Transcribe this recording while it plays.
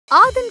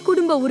ஆதன்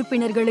குடும்ப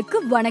உறுப்பினர்களுக்கு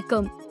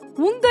வணக்கம்.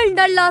 உங்கள்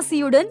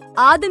நல்லாசியுடன்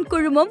ஆதன்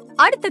குழுமம்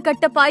அடுத்த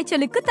கட்ட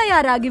பாய்ச்சலுக்கு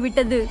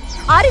தயாராகிவிட்டது.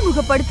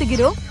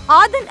 அறிமுகப்படுத்துகிறோம்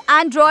ஆதன்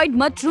ஆண்ட்ராய்டு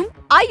மற்றும்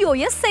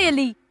iOS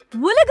செயலி.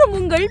 உலகம்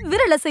உங்கள்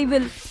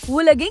விரலசைவில்.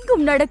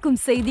 உலகெங்கும் நடக்கும்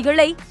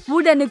செய்திகளை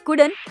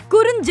உடனுக்குடன்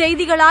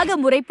குறுஞ்செய்திகளாக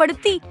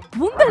முறைப்படுத்தி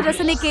உங்கள்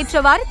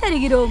ரசனைக்கேற்றவாறு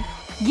தருகிறோம்.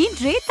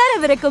 இன்றே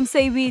தரவிறக்கம்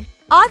செய்வீர்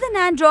ஆதன்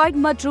ஆண்ட்ராய்டு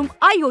மற்றும்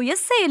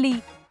iOS செயலி.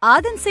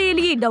 ஆதன்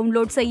செயலியை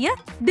டவுன்லோட் செய்ய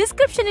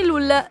டிஸ்கிரிப்ஷனில்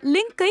உள்ள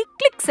லிங்கை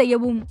கிளிக்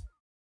செய்யவும்.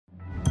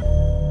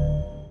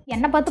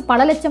 என்னை பார்த்து பல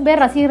லட்சம்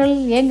பேர் ரசிகர்கள்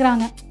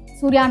ஏங்குறாங்க.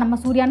 சூர்யா நம்ம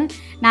சூர்யான்னு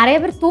நிறைய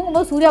பேர்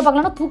தூங்கும்போது சூர்யா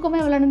பார்க்கலன்னா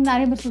தூக்கமே விளையாடுன்னு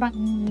நிறைய பேர் சொல்கிறாங்க.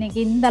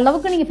 இன்னைக்கு இந்த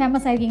அளவுக்கு நீங்கள்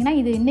ஃபேமஸ் ஆகிருக்கீங்கன்னா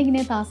இது இன்றைக்கி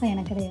நேற்று ஆசை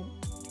எனக்கு கிடையாது.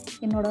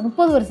 என்னோட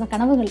 30 வருஷ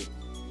கனவுகள்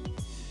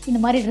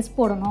இந்த மாதிரி ட்ரெஸ்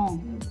போடணும்.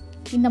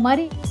 இந்த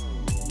மாதிரி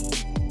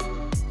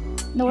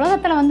இந்த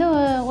உலகத்தில் வந்து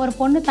ஒரு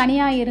பொண்ணு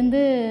தனியாக இருந்து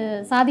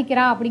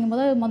சாதிக்கிறா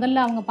அப்படிங்கும்போது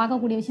முதல்ல அவங்க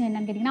பார்க்கக்கூடிய விஷயம்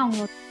என்னென்னு கேட்டிங்கன்னா,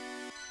 அவங்களோட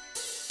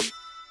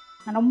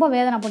நான் ரொம்ப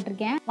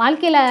வேதனைப்பட்டிருக்கேன்.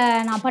 வாழ்க்கையில்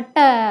நான்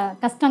பட்ட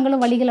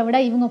கஷ்டங்களும் வழிகளை விட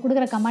இவங்க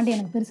கொடுக்குற கமெண்ட்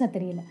எனக்கு பெருசாக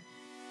தெரியல.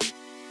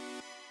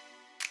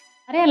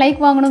 நிறையா லைக்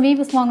வாங்கணும்,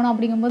 வியூஸ் வாங்கணும்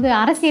அப்படிங்கும்போது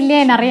அரசியல்லே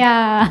நிறையா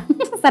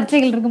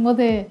சர்ச்சைகள்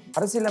இருக்கும்போது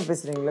அரசியலாம்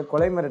பேசுகிறீங்களே,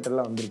 கொலை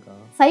மிரட்டெல்லாம்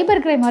வந்திருக்காங்க.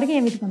 சைபர் கிரைம் வரைக்கும்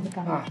என் வீட்டுக்கு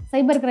வந்திருக்காங்க.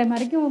 சைபர் கிரைம்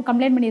வரைக்கும்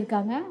கம்ப்ளைண்ட்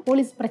பண்ணியிருக்காங்க.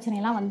 போலீஸ்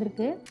பிரச்சனையெல்லாம்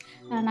வந்திருக்கு.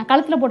 நான்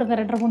கழுத்தில் போட்டிருந்த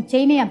 2.5 பவுன்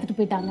செயினே எடுத்துகிட்டு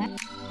போயிட்டாங்க.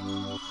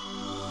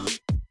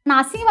 நான்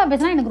அசிங்கமாக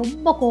பேசினா எனக்கு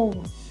ரொம்ப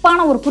கோவம்.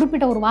 தப்பான ஒரு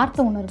குறிப்பிட்ட ஒரு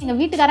வார்த்தை ஒன்று இருக்குது.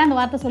 எங்கள் வீட்டுக்காரன் அந்த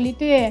வார்த்தை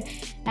சொல்லிவிட்டு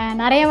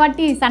நிறைய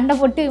வாட்டி சண்டை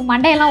போட்டு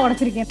மண்டையெல்லாம்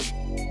உடச்சிருக்கேன்.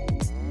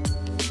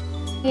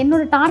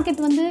 என்னோடய டார்கெட்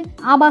வந்து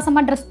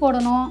ஆபாசமாக ட்ரெஸ்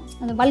போடணும்,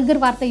 அந்த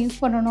வல்கர் வார்த்தை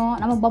யூஸ் பண்ணணும்,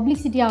 நம்ம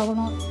பப்ளிசிட்டி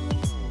ஆகணும்.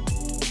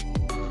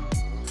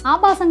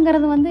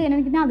 ஆபாசங்கிறது வந்து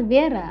என்னென்னா அது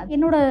வேறு.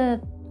 என்னோடய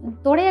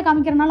தொடையை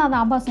காமிக்கிறனால அது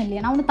ஆபாசம்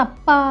இல்லையா. நான் ஒன்றும்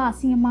தப்பாக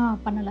அசிங்கமாக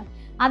பண்ணலை.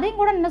 அதையும்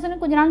கூட என்ன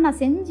சொன்னேன், கொஞ்ச நாள்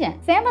நான் செஞ்சேன்.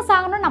 ஃபேமஸ்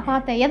ஆகணும்னு நான்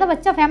பார்த்தேன். எதை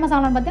வச்சா ஃபேமஸ்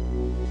ஆகணும்னு பார்த்தேன்.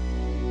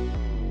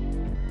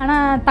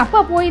 ஆனால்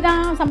தப்பாக போய்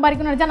தான்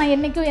சம்பாதிக்கணும்னு நினச்சா நான்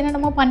என்றைக்கும்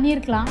என்னென்னமோ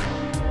பண்ணியிருக்கலாம்.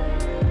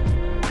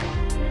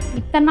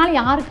 இத்தனை நாள்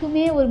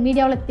யாருக்குமே ஒரு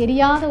மீடியாவில்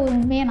தெரியாத ஒரு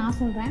உண்மையை நான்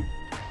சொல்கிறேன்.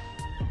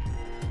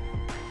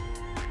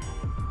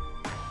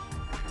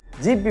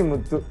 ஜிபி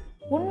முத்து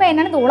உண்மை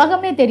என்னன்னு இந்த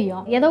உலகமே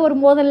தெரியும். ஏதோ ஒரு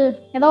மோதல்,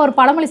 ஏதோ ஒரு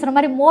பழமொழி சொல்கிற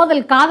மாதிரி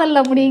மோதல்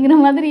காதலில் முடியுங்கிற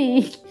மாதிரி.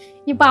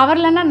 இப்போ அவர்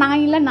இல்லைன்னா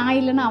நான் இல்லை, நான்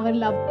இல்லைன்னா அவர்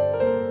இல்லை.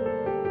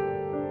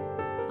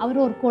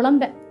 அவர் ஒரு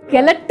குழந்தை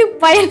கிழட்டு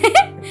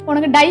பையன்.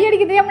 உனக்கு டை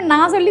அடிக்க தெரியாம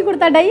நான் சொல்லி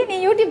கொடுத்தா டை, நீ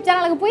யூடியூப்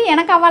சேனலுக்கு போய்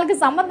எனக்கு அவளுக்கு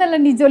சம்மந்தம் இல்லை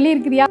நீ சொல்லி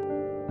இருக்கிறியா.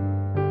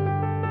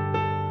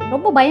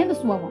 ரொம்ப பயந்து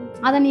சுபாவம்.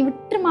 அதை நீ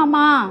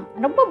விட்டுருமாமா.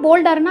 ரொம்ப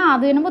போல்டாருன்னா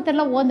அது என்னமோ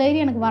தெரியல, ஓ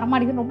தைரியம் எனக்கு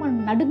வரமாட்டேங்குது, ரொம்ப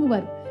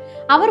நடுங்குவார்.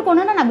 அவருக்கு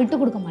ஒன்றுனா நான் விட்டு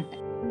கொடுக்க மாட்டேன்.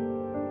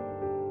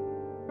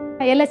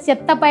 எல்லாம்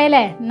செத்த பயல,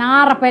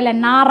 நார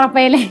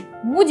பயல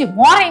மூஞ்சி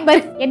மோரையும்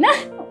பாரு. என்ன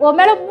உன்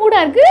மேல மூடா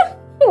இருக்கு,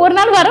 ஒரு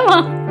நாள் வரமா.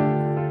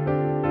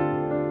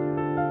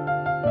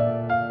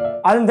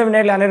 ஆதன் தமிழ்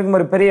நேரில் அனைவருக்கும்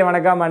ஒரு பெரிய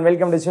வணக்கம் அண்ட்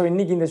வெல்கம் டு ஷோ.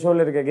 இன்னைக்கு இந்த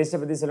ஷோவில் இருக்க கெஸ்ட்டை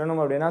பற்றி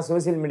சொல்லணும் அப்படின்னா,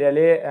 சோசியல்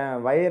மீடியாலே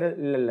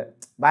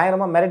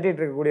பயங்கரமாக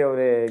மிரட்டிட்டு இருக்கக்கூடிய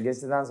ஒரு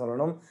கெஸ்ட்டு தான்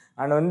சொல்லணும்.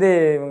 அண்ட் வந்து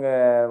இவங்க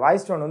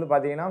வாய்ஸ் டோன் வந்து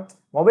பார்த்தீங்கன்னா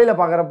மொபைலில்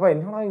பார்க்குறப்ப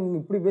என்னன்னா இவங்க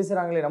இப்படி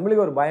பேசுகிறாங்களே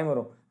நம்மளுக்கு ஒரு பயம்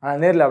வரும். ஆனால்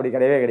நேரில் அப்படி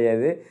கிடையவே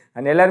கிடையாது.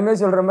 அண்ட் எல்லாருமே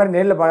சொல்கிற மாதிரி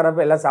நேரில்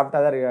பார்க்குறப்ப எல்லாம் சாப்பிட்டா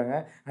தான் இருக்காங்க.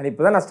 அண்ட்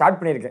இப்போ தான் நான் ஸ்டார்ட்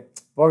பண்ணியிருக்கேன்,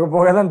 போக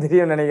போக தான்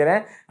தெரியும்னு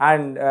நினைக்கிறேன்.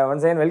 And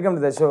once again welcome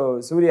to the show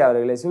Surya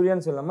அவர்களே.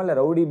 சூர்யான்னு சொல்லணுமா இல்லை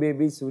ரவுடி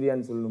பேபி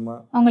சூர்யான்னு சொல்லணுமா?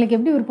 உங்களுக்கு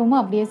எப்படி விருப்பமோ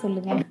அப்படியே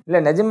சொல்லுங்க.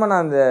 இல்லை நிஜமா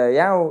நான் அந்த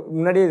ஏன்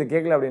முன்னாடியே இது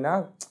கேட்கல அப்படின்னா,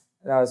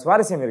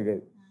 சுவாரஸ்யம்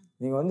இருக்குது.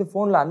 நீங்கள் வந்து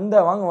ஃபோனில் அந்த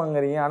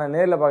வாங்குறீங்க, ஆனால்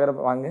நேரில்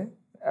பார்க்குறப்ப வாங்க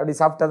அப்படி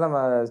சாப்பிட்டா தான்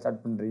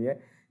ஸ்டார்ட் பண்ணுறீங்க.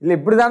 இல்லை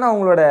இப்படி தானே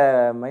உங்களோட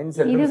மைண்ட்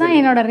செட்? இதுதான்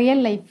என்னோட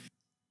ரியல் லைஃப்.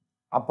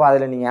 அப்போ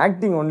அதில் நீங்கள்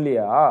ஆக்டிங்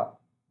ஒன்லியா?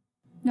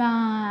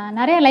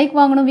 நிறைய லைக்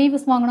வாங்கணும்,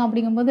 வியூஸ் வாங்கணும்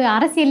அப்படிங்கும்போது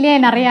அரசியல்லே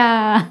நிறையா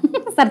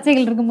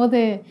சர்ச்சைகள்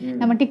இருக்கும்போது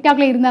நம்ம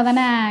டிக்டாக்ல இருந்தால்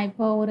தானே.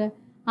 இப்போ ஒரு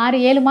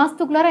 6-7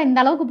 மாதத்துக்குள்ளார இந்த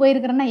அளவுக்கு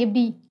போயிருக்கிறேன்னா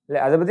எப்படி? இல்லை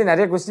அதை பற்றி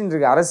நிறைய கொஸ்டின்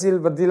இருக்குது.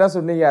 அரசியல் பற்றிலாம்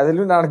சொன்னீங்க,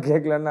 அதிலும் நான்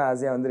கேட்கலன்னு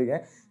ஆசையாக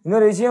வந்திருக்கேன்.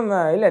 இன்னொரு விஷயம்,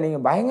 இல்லை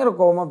நீங்கள் பயங்கர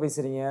கோபமாக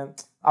பேசுகிறீங்க,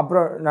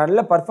 அப்புறம்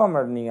நல்ல பர்ஃபார்ம்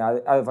பண்ணீங்க.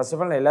 அது ஃபர்ஸ்ட்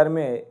ஆஃப் ஆல்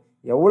எல்லாருமே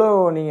எவ்வளோ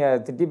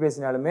நீங்கள் திட்டி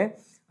பேசினாலுமே,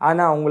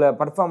 ஆனால் உங்களை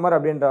பர்ஃபார்மர்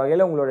அப்படின்ற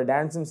வகையில் உங்களோட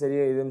டான்ஸும் சரி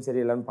இதுவும் சரி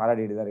எல்லாரும்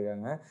பாராட்டிட்டு தான்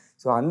இருக்காங்க.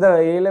 ஸோ அந்த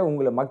வகையில்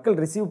உங்களை மக்கள்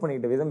ரிசீவ்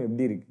பண்ணிக்கிட்ட விதம்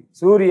எப்படி இருக்குது?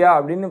 சூர்யா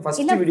அப்படின்னு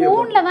ஃபர்ஸ்ட் வீடியோ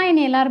ஃபோனில் தான்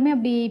என்னை எல்லாருமே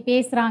அப்படி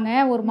பேசுகிறாங்க,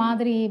 ஒரு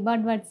மாதிரி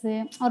பேர்ட் வேர்ட்ஸு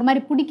ஒரு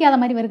மாதிரி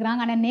பிடிக்காத மாதிரி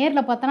வருகிறாங்க. ஆனால்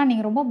நேரில் பார்த்தோன்னா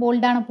நீங்கள் ரொம்ப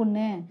போல்டான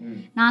பொண்ணு,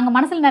 நாங்கள்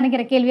மனசில்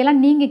நினைக்கிற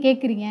கேள்வியெல்லாம் நீங்கள்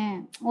கேட்குறீங்க.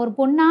 ஒரு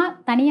பொண்ணாக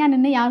தனியாக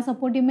நின்று யார்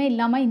சப்போர்ட்டிவுமே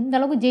இல்லாமல் இந்த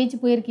அளவுக்கு ஜெயிச்சு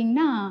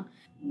போயிருக்கீங்கன்னா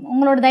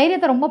உங்களோட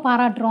தைரியத்தை ரொம்ப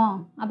பாராட்டுறோம்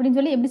அப்படின்னு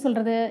சொல்லி எப்படி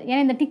சொல்கிறது. ஏன்னா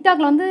இந்த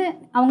டிக்டாக்ல வந்து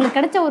அவங்களுக்கு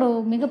கிடைச்ச ஒரு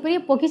மிகப்பெரிய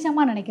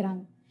பொக்கிஷமாக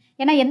நினைக்கிறாங்க.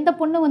 ஏன்னா எந்த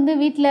பொண்ணு வந்து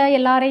வீட்டில்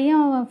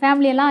எல்லாரையும்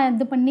ஃபேமிலியெல்லாம்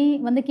இது பண்ணி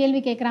வந்து கேள்வி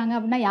கேட்குறாங்க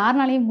அப்படின்னா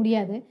யாருனாலையும்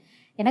முடியாது.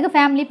 எனக்கு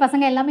ஃபேமிலி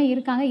பசங்க எல்லாமே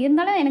இருக்காங்க.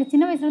 இருந்தாலும் எனக்கு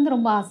சின்ன வயசுலேருந்து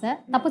ரொம்ப ஆசை.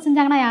 தப்பு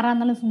செஞ்சாங்கன்னா யாராக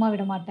இருந்தாலும் சும்மா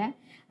விட மாட்டேன்.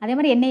 அதே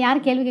மாதிரி என்னை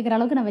யாரும் கேள்வி கேட்குற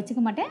அளவுக்கு நான்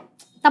வச்சுக்க மாட்டேன்.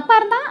 தப்பாக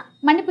இருந்தால்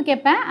மன்னிப்பு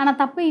கேட்பேன். ஆனால்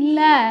தப்பு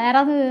இல்லை,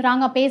 யாராவது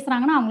ராங்காக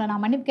பேசுகிறாங்கன்னா அவங்கள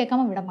நான் மன்னிப்பு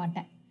கேட்காம விட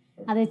மாட்டேன்.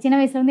 அது சின்ன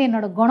வயசுலேருந்து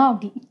என்னோட குணம்.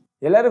 அப்படி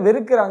எல்லாரும்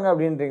வெறுக்கிறாங்க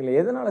அப்படின்றீங்களே,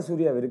 எதனால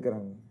சூர்யா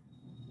வெறுக்கிறாங்க?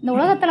 இந்த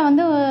உலகத்தில்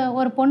வந்து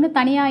ஒரு பொண்ணு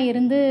தனியாக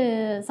இருந்து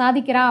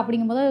சாதிக்கிறா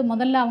அப்படிங்கும்போது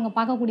முதல்ல அவங்க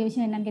பார்க்கக்கூடிய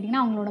விஷயம் என்னன்னு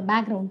கேட்டிங்கன்னா அவங்களோட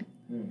பேக்ரவுண்டு.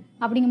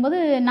 அப்படிங்கும்போது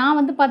நான்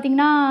வந்து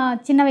பார்த்திங்கன்னா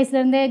சின்ன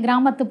வயசுலேருந்தே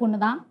கிராமத்து பொண்ணு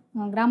தான்.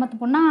 கிராமத்து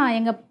பொண்ணாக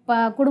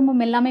எங்கள்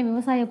குடும்பம் எல்லாமே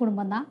விவசாய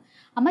குடும்பம் தான்.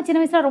 அம்மா சின்ன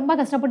வயசில் ரொம்ப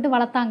கஷ்டப்பட்டு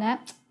வளர்த்தாங்க.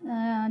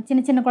 சின்ன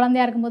சின்ன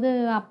குழந்தையா இருக்கும்போது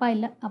அப்பா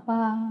இல்லை, அப்பா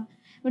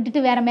விட்டுட்டு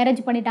வேறு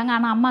மேரேஜ் பண்ணிட்டாங்க.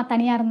 ஆனால் அம்மா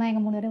தனியாக இருந்தால்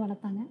எங்கள் 3 பேரும்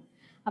வளர்த்தாங்க.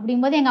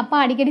 அப்படிங்கும்போது எங்கள் அப்பா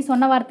அடிக்கடி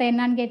சொன்ன வார்த்தை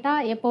என்னன்னு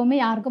கேட்டால், எப்போவுமே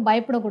யாருக்கும்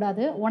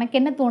பயப்படக்கூடாது, உனக்கு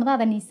என்ன தோணுதோ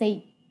அதை நீ செய்,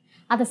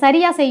 அதை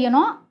சரியாக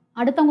செய்யணும்,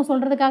 அடுத்தவங்க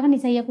சொல்கிறதுக்காக நீ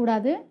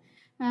செய்யக்கூடாது,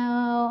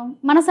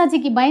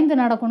 மனசாட்சிக்கு பயந்து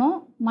நடக்கணும்,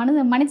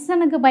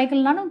 மனுஷனுக்கு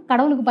பயக்கலனாலும்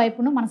கடவுளுக்கு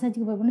பயப்படணும்,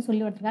 மனசாட்சிக்கு பயப்படணும்னு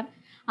சொல்லி வச்சுருக்காரு.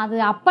 அது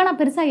அப்போ நான்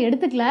பெருசாக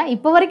எடுத்துக்கல,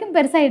 இப்போ வரைக்கும்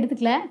பெருசாக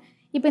எடுத்துக்கல.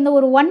 இப்போ இந்த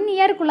ஒரு 1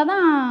 இயருக்குள்ளே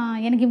தான்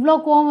எனக்கு இவ்வளோ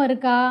கோவம்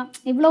இருக்கா,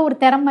 இவ்வளோ ஒரு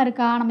திறமை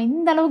இருக்கா, நம்ம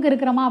இந்த அளவுக்கு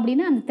இருக்கிறோமா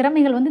அப்படின்னு அந்த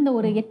திறமைகள் வந்து இந்த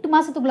ஒரு 8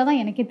 மாதத்துக்குள்ளே தான்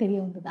எனக்கே தெரிய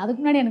வந்தது.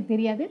 அதுக்கு முன்னாடி எனக்கு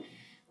தெரியாது.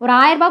 ஒரு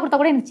 1000 ரூபாய் கொடுத்தா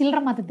கூட எனக்கு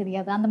சில்லறை மாற்ற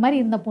தெரியாது. அந்த மாதிரி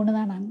இருந்த பொண்ணு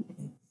தான் நான்.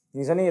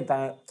 நீங்கள் சொன்னீங்க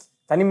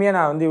தனிமையாக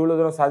நான் வந்து இவ்வளோ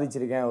தூரம்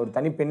சாதிச்சிருக்கேன், ஒரு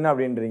தனி பெண்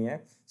அப்படின்றீங்க.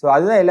 ஸோ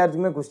அதுதான்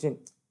எல்லாத்துக்குமே கொஸ்டின்.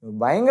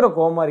 பயங்கர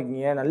கோவமாக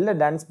இருக்கீங்க, நல்ல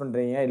டான்ஸ்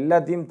பண்ணுறீங்க,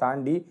 எல்லாத்தையும்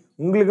தாண்டி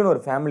உங்களுக்குன்னு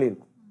ஒரு ஃபேமிலி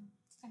இருக்கும்.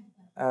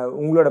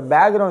 உங்களோட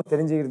பேக்ரவுண்ட்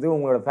தெரிஞ்சுக்கிறது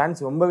உங்களோட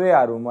ஃபேன்ஸ் ரொம்பவே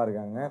ஆர்வமாக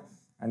இருக்காங்க.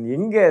 அண்ட்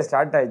எங்கே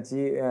ஸ்டார்ட்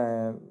ஆச்சு,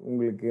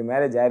 உங்களுக்கு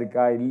மேரேஜ்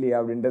ஆயிருக்கா இல்லையா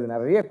அப்படின்றது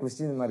நிறைய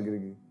கொஸ்டின் மார்க்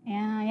இருக்குது.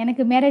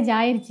 எனக்கு மேரேஜ்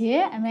ஆயிடுச்சு.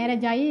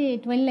 மேரேஜ் ஆகி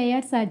 12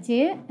 இயர்ஸ் ஆச்சு.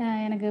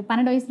 எனக்கு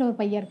 12 வயசில் ஒரு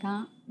பையன் இருக்கான்,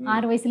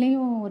 6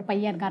 வயசுலேயும் ஒரு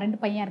பையன் இருக்கான், 2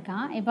 பையன்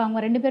இருக்கான். இப்போ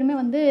அவங்க 2 பேருமே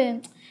வந்து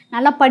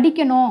நல்லா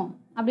படிக்கணும்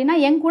அப்படின்னா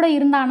என் கூட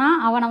இருந்தானா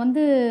அவனை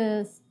வந்து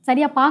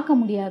சரியாக பார்க்க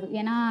முடியாது.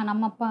 ஏன்னா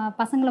நம்ம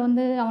பசங்களை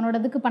வந்து அவனோட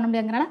இதுக்கு பண்ண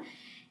முடியாதுங்கிறனால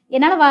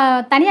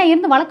என்னால் தனியாக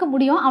இருந்து வளர்க்க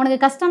முடியும்.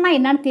 அவனுக்கு கஷ்டம்னா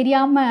என்னன்னு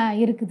தெரியாமல்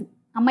இருக்குது.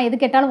 அம்மா எது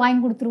கேட்டாலும் வாங்கி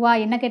கொடுத்துருவா,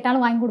 என்ன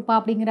கேட்டாலும் வாங்கி கொடுப்பா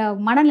அப்படிங்கிற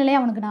மனநிலையை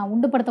அவனுக்கு நான்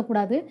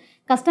உண்டுபடுத்தக்கூடாது.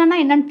 கஷ்டம்னா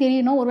என்னன்னு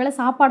தெரியணும், ஒருவேளை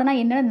சாப்பாடுனா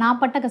என்னன்னு நான்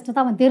பட்ட கஷ்டத்தை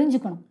அவன்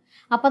தெரிஞ்சுக்கணும்.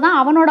 அப்போ தான்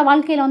அவனோட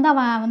வாழ்க்கையில் வந்து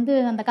அவன் வந்து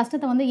அந்த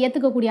கஷ்டத்தை வந்து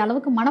ஏற்றுக்கக்கூடிய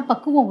அளவுக்கு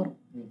மனப்பக்குவம் வரும்.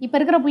 இப்போ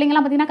இருக்கிற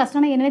பிள்ளைங்களாம் பார்த்திங்கன்னா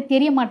கஷ்டம்னா என்னவே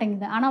தெரிய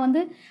மாட்டேங்குது. ஆனால்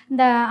வந்து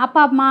இந்த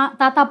அப்பா அம்மா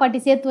தாத்தா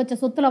பாட்டி சேர்த்து வச்ச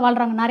சொத்தில்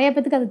வாழ்கிறாங்க நிறைய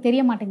பேத்துக்கு அது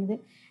தெரிய மாட்டேங்குது.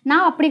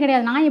 நான் அப்படி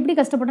கிடையாது. நான் எப்படி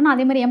கஷ்டப்பட்டேனோ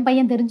அதே மாதிரி என்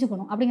பையன்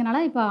தெரிஞ்சுக்கணும்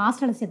அப்படிங்கிறனால இப்போ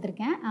ஹாஸ்டலில்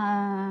சேர்த்துருக்கேன்.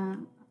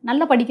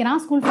 நல்லா படிக்கிறான்,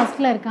 ஸ்கூல்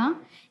ஃபஸ்ட்டில் இருக்கான்,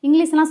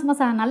 இங்கிலீஷ்லாம்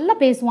சும்மா நல்லா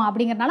பேசுவான்.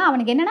 அப்படிங்கிறனால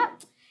அவனுக்கு என்னென்னா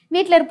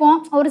வீட்டில் இருப்போம்,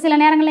 ஒரு சில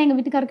நேரங்களில் எங்கள்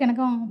வீட்டுக்காருக்கு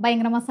எனக்கும்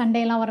பயங்கரமாக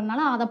சண்டையெல்லாம்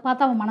வரனால அதை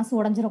பார்த்து அவன் மனசு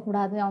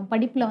உடஞ்சிடக்கூடாது, அவன்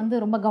படிப்பில் வந்து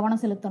ரொம்ப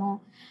கவனம் செலுத்தணும்,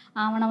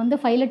 அவனை வந்து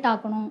பைலட்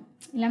ஆக்கணும்,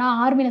 இல்லைனா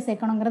ஆர்மியில்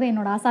சேர்க்கணுங்கிறது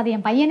என்னோடய ஆசை. அது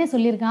என் பையனே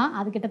சொல்லியிருக்கான்.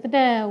 அது கிட்டத்தட்ட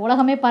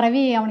உலகமே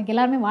பரவி அவனுக்கு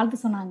எல்லாருமே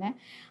வாழ்த்து சொன்னாங்க.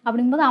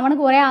 அப்படிங்கும்போது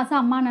அவனுக்கு ஒரே ஆசை,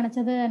 அம்மா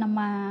நினச்சது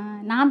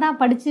நான்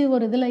தான் படித்து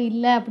ஒரு இதில்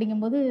இல்லை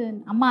அப்படிங்கும்போது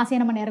அம்மா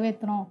ஆசையை நம்ம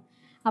நிறைவேற்றணும்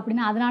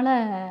அப்படின்னு. அதனால்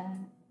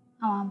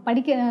அவன்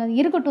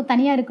இருக்கட்டும்,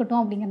 தனியாக இருக்கட்டும்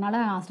அப்படிங்கிறனால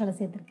ஹாஸ்டலில்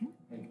சேர்த்துருக்கேன்.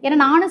 ஏன்னா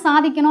நானும்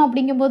சாதிக்கணும்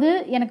அப்படிங்கும்போது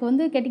எனக்கு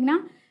வந்து கேட்டிங்கன்னா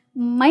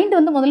மைண்டு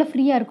வந்து முதல்ல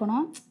ஃப்ரீயாக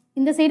இருக்கணும்.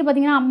 இந்த சைடு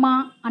பார்த்திங்கன்னா அம்மா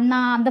அண்ணா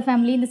அந்த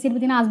ஃபேமிலி, இந்த சைடு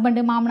பார்த்திங்கன்னா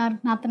ஹஸ்பண்டு மாமனார்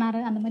நாத்தனார்,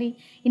 அந்த மாதிரி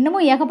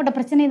இன்னமும் ஏகப்பட்ட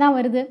பிரச்சனை தான்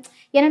வருது.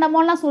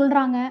 என்னென்னமோலாம்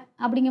சொல்கிறாங்க.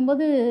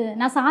 அப்படிங்கும்போது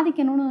நான்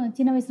சாதிக்கணும்னு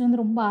சின்ன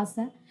வயசுலேருந்து ரொம்ப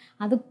ஆசை.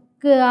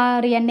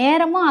 அதுக்குரிய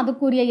நேரமும்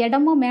அதுக்குரிய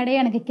இடமும்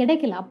மேடையும் எனக்கு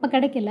கிடைக்கல, அப்போ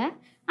கிடைக்கல.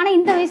 ஆனால்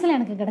இந்த வயசில்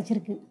எனக்கு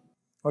கிடச்சிருக்கு.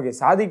 ஓகே,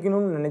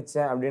 சாதிக்கணும்னு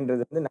நினச்சேன்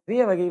அப்படின்றது வந்து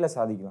நிறைய வகையில்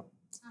சாதிக்கலாம்.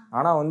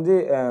 ஆனால் வந்து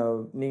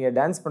நீங்கள்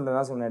டான்ஸ்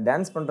பண்ணுறதா சொன்னேன்,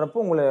 டான்ஸ்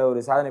பண்ணுறப்போ உங்களை ஒரு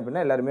சாதனை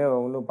பண்ணால் எல்லாருமே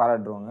ஒன்றும்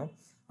பாராட்டுருவாங்க.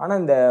 ஆனால்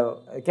இந்த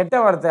கெட்ட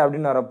வார்த்தை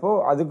அப்படின்னு வரப்போ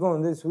அதுக்கும்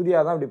வந்து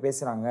சூர்யா தான் அப்படி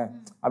பேசுகிறாங்க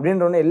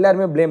அப்படின்ற ஒன்று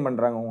எல்லாருமே ப்ளேம்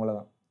பண்ணுறாங்க உங்களை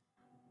தான்.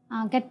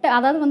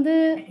 அதாவது வந்து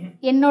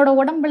என்னோட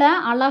உடம்புல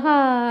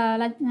அழகாக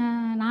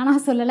நானாக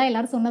சொல்லலை,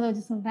 எல்லோரும் சொன்னதை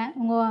வச்சு சொல்கிறேன்.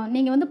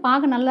 நீங்கள் வந்து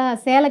பார்க்க நல்லா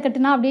சேலை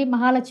கட்டுனா அப்படியே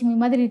மகாலட்சுமி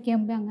மாதிரி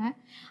இருக்கேங்க.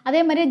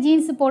 அதே மாதிரியே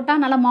ஜீன்ஸு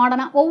போட்டால் நல்லா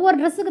மாடர்னாக ஒவ்வொரு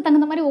ட்ரெஸ்ஸுக்கு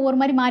தகுந்த மாதிரி ஒவ்வொரு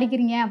மாதிரி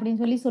மாறிக்கிறீங்க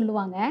அப்படின்னு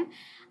சொல்லுவாங்க.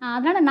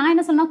 அதனால் நான்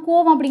என்ன சொன்னால்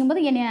கோவம்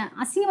அப்படிங்கும்போது என்னை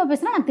அசிங்கமாக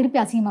பேசுனா நான் திருப்பி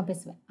அசிங்கமாக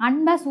பேசுவேன்.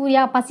 அன்பா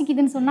சூர்யா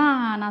பசிக்குதுன்னு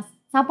சொன்னால் நான்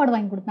சாப்பாடு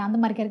வாங்கி கொடுப்பேன். அந்த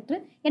மாதிரி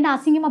கேரக்டர். என்ன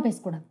அசிங்கமாக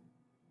பேசக்கூடாது,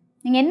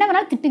 நீங்கள் என்ன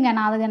வேணாலும் திட்டுங்க,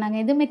 நான் அதை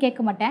நாங்கள் எதுவுமே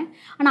கேட்க மாட்டேன்.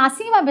 ஆனால்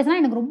அசிங்கமாக பேசினா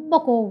எனக்கு ரொம்ப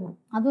கோவம் வரும்.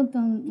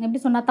 அதுவும்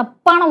எப்படி சொன்னால்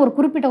தப்பான ஒரு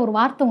குறிப்பிட்ட ஒரு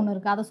வார்த்தை ஒன்று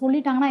இருக்குது, அதை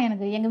சொல்லிட்டாங்கன்னா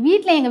எனக்கு எங்கள்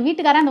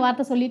வீட்டுக்காரன் அந்த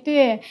வார்த்தை சொல்லிவிட்டு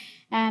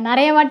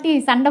நிறைய வாட்டி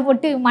சண்டை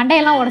போட்டு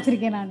மண்டையெல்லாம்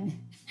உடச்சிருக்கேன் நான்.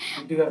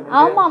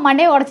 ஆமாம்,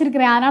 மண்டையை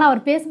உடச்சிருக்கிறேன். அதனால் அவர்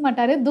பேச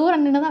மாட்டார்,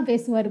 தூரம் நின்று தான்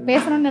பேசுவார்.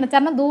 பேசணும்னு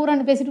நினச்சாருன்னா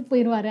தூரம் பேசிட்டு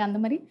போயிடுவார். அந்த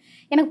மாதிரி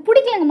எனக்கு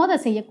பிடிக்கலங்கும் போது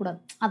அதை செய்யக்கூடாது.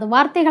 அது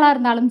வார்த்தைகளாக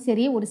இருந்தாலும்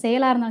சரி, ஒரு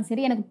செயலாக இருந்தாலும்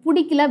சரி, எனக்கு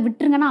பிடிக்கல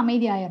விட்டுருங்கன்னா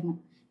அமைதி ஆயிடணும்.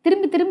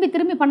 திரும்பி திரும்பி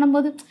திரும்பி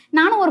பண்ணும்போது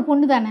நானும் ஒரு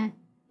பொண்ணு தானே.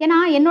 ஏன்னா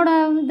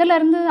என்னோடய இதில்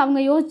இருந்து அவங்க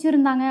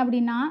யோசிச்சுருந்தாங்க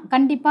அப்படின்னா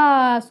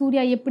கண்டிப்பாக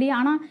சூர்யா எப்படி.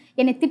 ஆனால்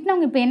என்னை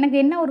திட்டினவங்க இப்போ எனக்கு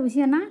என்ன ஒரு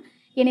விஷயம்னா,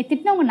 என்னை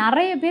திட்டினவங்க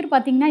நிறைய பேர்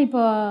பார்த்திங்கன்னா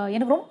இப்போ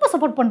எனக்கு ரொம்ப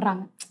சப்போர்ட்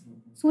பண்ணுறாங்க.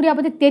 சூர்யா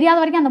பற்றி தெரியாத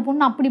வரைக்கும் அந்த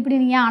பொண்ணு அப்படி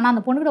இப்படிங்க. ஆனால்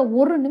அந்த பொண்ணுக்கிட்ட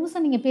ஒரு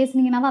நிமிஷம் நீங்கள்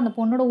பேசுனீங்கன்னா தான் அந்த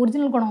பொண்ணோட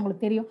ஒரிஜினல் குணம்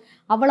உங்களுக்கு தெரியும்.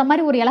 அவளை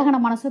மாதிரி ஒரு இலகன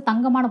மனசு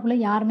தங்கமான பிள்ளை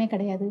யாருமே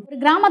கிடையாது. ஒரு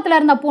கிராமத்தில்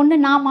இருந்த பொண்ணு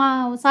நான்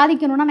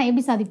சாதிக்கணும்னா நான்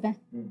எப்படி சாதிப்பேன்?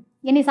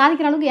 என்னை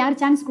சாதிக்கிற அளவுக்கு யார்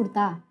சான்ஸ்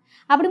கொடுத்தா?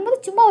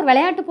 அப்படிங்கும்போது சும்மா ஒரு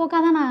விளையாட்டு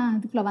போக்காக தான் நான்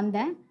இதுக்குள்ளே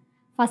வந்தேன்.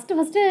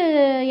 ஃபஸ்ட்டு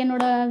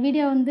என்னோடய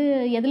வீடியோ வந்து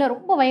எதில்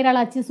ரொம்ப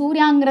வைரலாச்சு,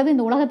 சூர்யாங்கிறது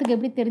இந்த உலகத்துக்கு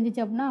எப்படி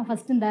தெரிஞ்சிச்சு அப்படின்னா,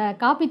 ஃபஸ்ட்டு இந்த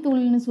காப்பி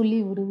தூள்னு சொல்லி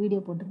ஒரு வீடியோ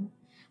போட்டிருந்தேன்.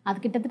 அது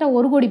கிட்டத்தட்ட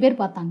 1 கோடி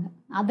பேர் பார்த்தாங்க.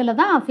 அதில்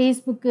தான்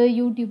Facebook,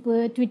 YouTube,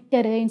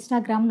 Twitter,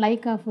 Instagram,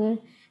 like off,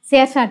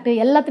 share shot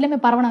எல்லாத்துலேயுமே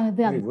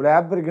பரவனது அது. இவ்வளோ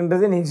ஆப்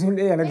இருக்குன்றது நீங்கள்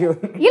சொல்லி எனக்கு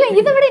இல்லை,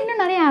 இதை விட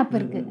இன்னும் நிறைய ஆப்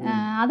இருக்குது.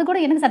 அது கூட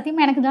எனக்கு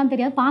சத்தியமாக எனக்கு தான்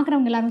தெரியாது.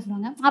 பார்க்குறவங்க எல்லாரும்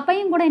சொல்லுவாங்க.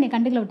 அப்பையும் கூட என்னை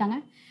கண்டுக்கல விட்டாங்க.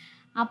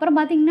 அப்புறம்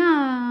பார்த்திங்கன்னா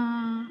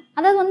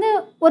அதாவது வந்து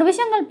ஒரு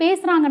விஷயங்கள்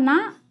பேசுகிறாங்கன்னா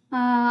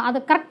அதை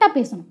கரெக்டாக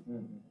பேசணும்.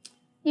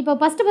 இப்போ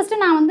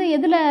ஃபஸ்ட்டு நான் வந்து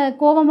எதில்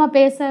கோபமாக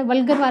பேச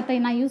வல்கர் வார்த்தை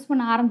நான் யூஸ்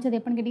பண்ண ஆரம்பித்தது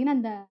எப்போன்னு கேட்டிங்கன்னா,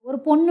 இந்த ஒரு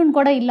பொண்ணுன்னு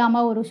கூட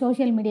இல்லாமல் ஒரு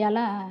சோஷியல்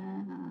மீடியாவில்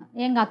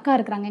எங்கள் அக்கா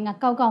இருக்கிறாங்க. எங்கள்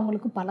அக்காவுக்கு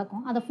அவங்களுக்கு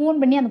பழக்கம். அதை ஃபோன்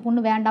பண்ணி அந்த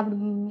பொண்ணு வேண்டாம் அப்படி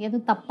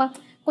எதுவும் தப்பாக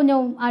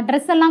கொஞ்சம்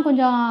ட்ரெஸ் எல்லாம்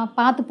கொஞ்சம்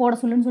பார்த்து போட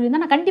சொல்லுன்னு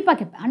சொல்லியிருந்தா நான் கண்டிப்பாக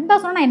கேட்பேன். அன்பாக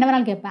சொன்னால் நான் என்ன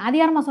வேணாலும் கேட்பேன்.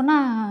 அதிகாரமாக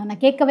சொன்னால்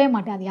நான் கேட்கவே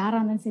மாட்டேன். அது யாராக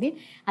இருந்தாலும் சரி,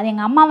 அது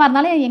எங்கள் அம்மாவாக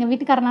இருந்தாலும் எங்கள்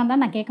வீட்டுக்காரனாக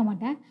இருந்தாலும் நான் கேட்க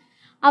மாட்டேன்.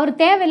 அவர்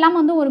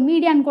தேவையில்லாமல் வந்து ஒரு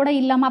மீடியான்னு கூட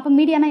இல்லாமல், அப்போ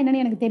மீடியானா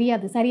என்னென்னு எனக்கு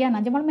தெரியாது, சரியாக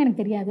நிஜமாலுமே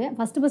எனக்கு தெரியாது.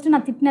 ஃபஸ்ட்டு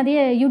நான் திட்டினதே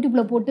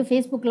யூடியூப்பில் போட்டு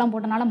ஃபேஸ்புக்கெலாம்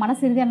போட்டனால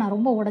மனசு ரீதியாக நான்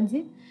ரொம்ப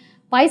உடஞ்சி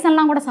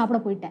பாய்சன்லாம் கூட சாப்பிட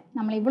போயிட்டேன்.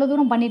 நம்மளை இவ்வளோ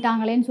தூரம்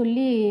பண்ணிட்டாங்களேன்னு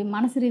சொல்லி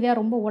மனசு ரீதியாக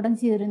ரொம்ப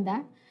உடஞ்சி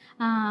இருந்தேன்.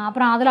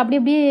 அப்புறம் அதில்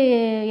அப்படியே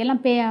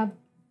எல்லாம்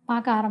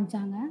பார்க்க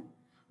ஆரம்பித்தாங்க.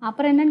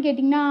 அப்புறம் என்னென்னு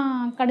கேட்டிங்கன்னா,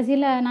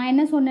 கடைசியில் நான்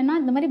என்ன சொன்னேன்னா,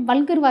 இந்த மாதிரி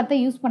வல்கர் வார்த்தை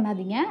யூஸ்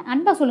பண்ணாதீங்க,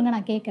 அன்பாக சொல்லுங்கள்,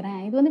 நான் கேட்குறேன்.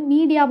 இது வந்து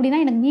மீடியா அப்படின்னா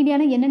எனக்கு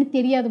மீடியானா என்னென்னு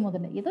தெரியாது.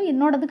 முதல்ல ஏதோ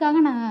என்னோடதுக்காக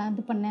நான்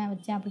இது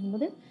வச்சேன்.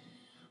 அப்படிங்கும்போது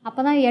அப்போ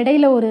தான்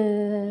இடையில ஒரு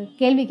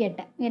கேள்வி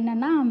கேட்டேன்.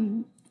 என்னென்னா,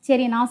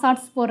 சரி நான்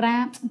ஷார்ட்ஸ்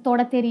போடுறேன்,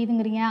 தொட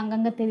தெரியுதுங்கிறீங்க,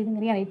 அங்கங்கே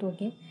தெரியுதுங்கிறீங்க, ரைட்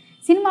ஓகே.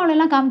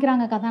 சினிமாவிலலாம்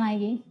காமிக்கிறாங்க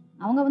கதாநாயகி,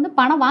 அவங்க வந்து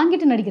பணம்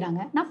வாங்கிட்டு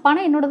நடிக்கிறாங்க. நான்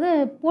பணம் என்னோடது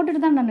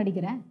போட்டுட்டு தான் நான்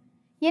நடிக்கிறேன்.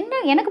 என்ன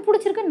எனக்கு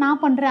பிடிச்சிருக்கு நான்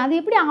பண்ணுறேன். அது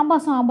எப்படி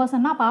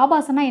ஆபாசம்னா அப்போ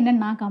ஆபாசம்னா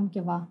என்னென்னு நான்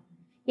காமிக்கவா?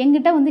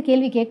 என்கிட்ட வந்து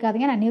கேள்வி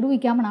கேட்காதீங்க, நான்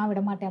நிரூபிக்காமல் நான்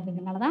விட மாட்டேன்.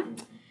 அப்படிங்கிறனால தான்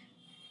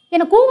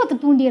என்னை கோவத்தை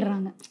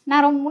தூண்டிடுறாங்க.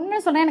 நான் ரொம்ப முன்னே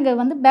சொல்கிறேன், எனக்கு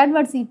வந்து பேட்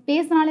வேர்ட்ஸ்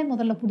பேசினாலே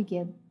முதல்ல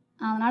பிடிக்காது.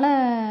 அதனால்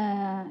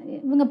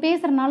இவங்க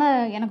பேசுகிறனால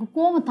எனக்கு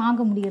கோவம்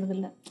தாங்க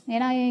முடியறதில்ல.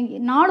 ஏன்னா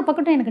 4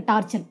 பக்கட்டும் எனக்கு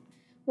டார்ச்சர்.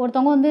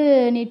 ஒருத்தவங்க வந்து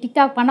நீ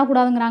டிக்டாக்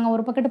பண்ணக்கூடாதுங்கிறாங்க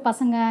ஒரு பக்கத்து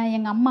பசங்க,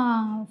 எங்கள் அம்மா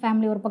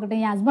ஃபேமிலி ஒரு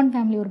பக்கத்து, என் ஹஸ்பண்ட்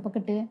ஃபேமிலி ஒரு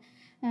பக்கத்து,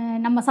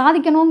 நம்ம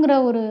சாதிக்கணுங்கிற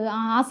ஒரு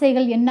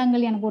ஆசைகள்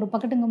எண்ணங்கள் எனக்கு ஒரு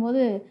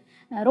பக்கத்துங்கும்போது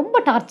ரொம்ப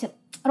டார்ச்சர்,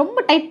 ரொம்ப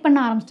டைட் பண்ண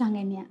ஆரம்பிச்சிட்டாங்க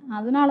என்னைய.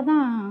 அதனால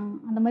தான்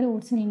அந்த மாதிரி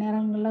ஒரு சில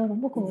நேரங்களில்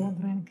ரொம்ப கோவம்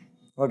வந்துடும் எனக்கு.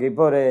 ஓகே,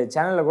 இப்போ ஒரு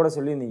சேனலில் கூட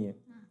சொல்லியிருந்தீங்க,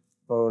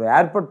 இப்போ ஒரு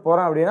ஏர்போர்ட்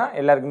போகிறேன் அப்படின்னா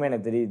எல்லாருக்குமே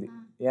எனக்கு தெரியுது,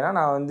 ஏன்னா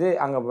நான் வந்து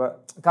அங்கே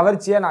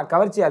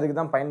கவர்ச்சியை அதுக்கு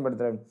தான்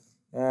பயன்படுத்துகிறேன்.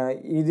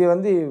 இது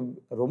வந்து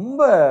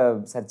ரொம்ப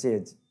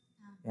சர்ச்சையாச்சு.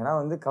 ஏன்னா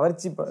வந்து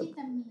கவர்ச்சி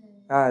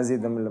ஜீ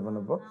தமிழில்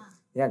பண்ணப்போ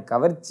ஏன்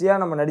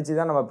கவர்ச்சியாக நம்ம நடிச்சு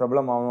தான் நம்ம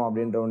பிரபலம் ஆகணும்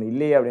அப்படின்ற ஒன்று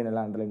இல்லையே அப்படின்னு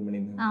எல்லாம் அண்டர்லைன்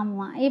பண்ணியிருந்தேன்.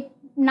 ஆமாம்,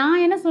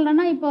 நான் என்ன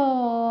சொல்கிறேன்னா,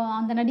 இப்போது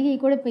அந்த நடிகை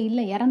கூட இப்போ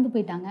இல்லை, இறந்து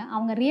போயிட்டாங்க.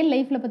 அவங்க ரியல்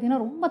லைஃப்பில்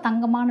பார்த்திங்கன்னா ரொம்ப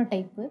தங்கமான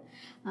டைப்பு.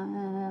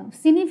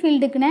 சினி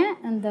ஃபீல்டுக்குன்னே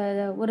அந்த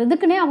ஒரு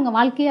இதுக்குன்னே அவங்க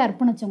வாழ்க்கையை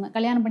அர்ப்பணிச்சவங்க.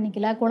 கல்யாணம்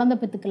பண்ணிக்கல, குழந்தை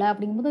பெற்றுக்கல.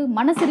 அப்படிங்கும்போது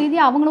மனசு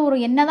ரீதியாக அவங்களும் ஒரு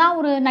என்னதான்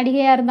ஒரு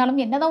நடிகையாக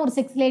இருந்தாலும், என்னதான் ஒரு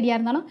செக்ஸ் லேடியாக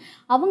இருந்தாலும்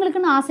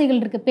அவங்களுக்குன்னு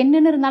ஆசைகள் இருக்குது.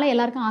 பெண்ணுன்னு இருந்தாலும்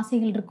எல்லாருக்கும்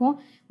ஆசைகள் இருக்கும்.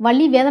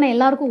 வலி வேதனை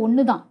எல்லாருக்கும்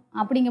ஒன்று தான்.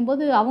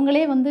 அப்படிங்கும்போது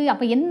அவங்களே வந்து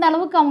அப்போ எந்த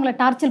அளவுக்கு அவங்கள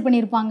டார்ச்சர்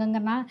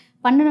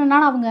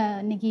பண்ணினனால அவங்க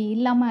இன்றைக்கி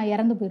இல்லாமல்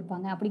இறந்து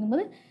போயிருப்பாங்க.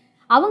 அப்படிங்கும்போது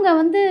அவங்க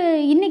வந்து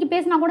இன்றைக்கி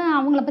பேசினா கூட,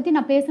 அவங்கள பற்றி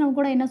நான் பேசினவங்க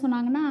கூட என்ன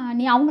சொன்னாங்கன்னா,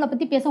 நீ அவங்கள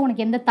பற்றி பேச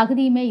உனக்கு எந்த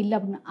தகுதியுமே இல்லை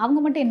அப்படின்னு. அவங்க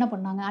மட்டும் என்ன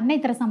பண்ணாங்க? அன்னை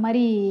தெரசா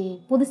மாதிரி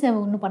பொது சேவை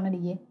ஒன்றும்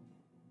பண்ணலையே.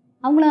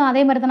 அவங்களும்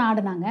அதே மாதிரி தானே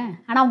ஆடுனாங்க.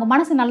 ஆனால் அவங்க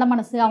மனசு நல்ல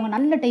மனசு, அவங்க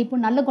நல்ல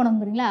டைப்பு, நல்ல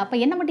குணம்ங்கிறீங்களா? அப்போ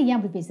என்ன மட்டும் ஏன்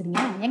அப்படி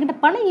பேசுகிறீங்க? என்கிட்ட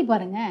பழகி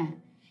பாருங்கள்.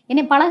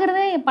 என்னை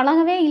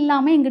பழகவே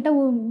இல்லாமல், என்கிட்ட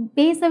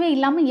பேசவே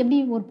இல்லாமல் எப்படி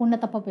ஒரு பொண்ணை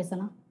தப்பாக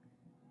பேசலாம்?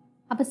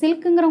 அப்போ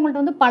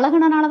சில்க்குங்கிறவங்கள்ட்ட வந்து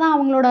பழகினால தான்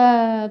அவங்களோட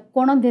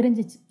குணம்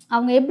தெரிஞ்சிச்சு.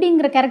 அவங்க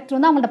எப்படிங்கிற கேரக்டர்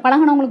வந்து அவங்கள்ட்ட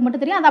பழகினவங்களுக்கு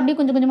மட்டும் தெரியும். அது அப்படியே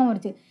கொஞ்சம் கொஞ்சமாக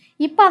வந்துச்சு.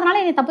 இப்போ அதனால்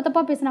என்னை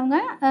தப்பாக பேசுனவங்க,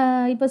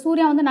 இப்போ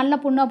சூர்யா வந்து நல்ல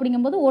பொண்ணு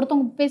அப்படிங்கும்போது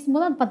ஒருத்தவங்க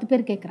பேசும்போது அது 10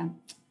 பேர் கேட்குறாங்க.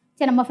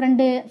 சரி நம்ம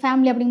ஃப்ரெண்டு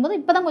ஃபேமிலி அப்படிங்கும்போது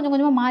இப்போ தான் கொஞ்சம்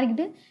கொஞ்சமாக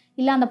மாறிக்கிட்டு,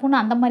 இல்லை அந்த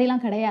பொண்ணு அந்த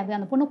மாதிரிலாம் கிடையாது,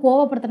 அந்த பொண்ணு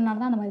கோவப்படுத்துறதுனால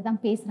தான் அந்த மாதிரி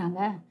தான்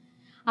பேசுகிறாங்க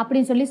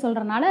அப்படின்னு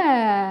சொல்கிறனால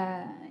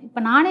இப்போ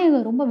நானே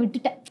ரொம்ப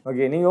விட்டுட்டேன்.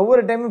 ஓகே, நீங்கள்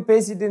ஒவ்வொரு டைமும்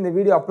பேசிட்டு இந்த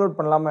வீடியோ அப்லோட்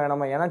பண்ணலாமா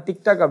வேணாமா? ஏன்னா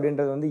டிக்டாக்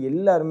அப்படின்றது வந்து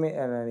எல்லாருமே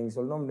நீங்கள்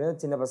சொல்லணும்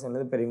அப்படின்னா சின்ன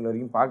பசங்கள்லேருந்து பெரியவங்க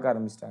வரைக்கும் பார்க்க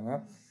ஆரம்பிச்சிட்டாங்க.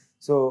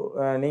 ஸோ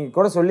நீங்கள்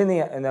கூட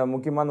சொல்லியிருந்தீங்க, இந்த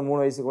முக்கியமாக அந்த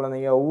 3 வயசு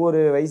குழந்தைங்க, ஒவ்வொரு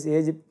வயசு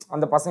ஏஜ்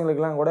அந்த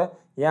பசங்களுக்கெல்லாம் கூட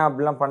ஏன்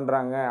அப்படிலாம்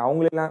பண்ணுறாங்க,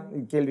 அவங்களெல்லாம்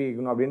கேள்வி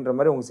கேட்கணும் அப்படின்ற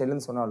மாதிரி உங்கள்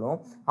செல்லுன்னு சொன்னாலும்,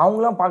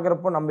 அவங்களாம்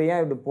பார்க்குறப்போ நம்ம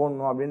ஏன் இப்படி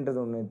போடணும்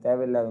அப்படின்றது ஒன்று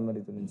தேவையில்லாத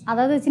மாதிரி தோணுச்சு.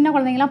 அதாவது சின்ன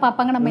குழந்தைங்களாம்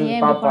பார்ப்பாங்க, நம்ம ஏன்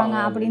இப்படி போகிறாங்க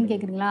அப்படின்னு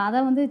கேட்குறீங்களா?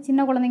 அதை வந்து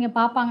சின்ன குழந்தைங்க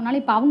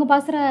பார்ப்பாங்கனாலும் இப்போ அவங்க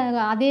பேசுகிற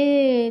அதே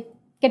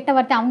கெட்ட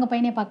வார்த்தை அவங்க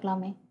பையனே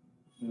பார்க்கலாமே.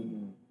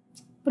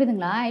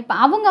 புரியுதுங்களா? இப்போ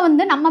அவங்க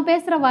வந்து நம்ம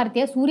பேசுகிற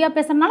வார்த்தையை சூர்யா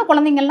பேசுகிறனால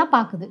குழந்தைங்கள்லாம்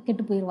பார்க்குது,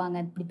 கெட்டு போயிடுவாங்க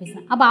இப்படி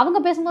பேசுகிறேன். அப்போ அவங்க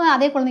பேசும்போது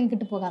அதே குழந்தைங்க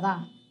கெட்டு போகாதா,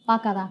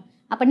 பார்க்காதா?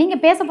 அப்போ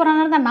நீங்கள் பேச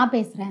போகிறனால தான் நான்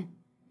பேசுகிறேன்.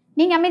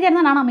 நீங்கள் அமைதியாக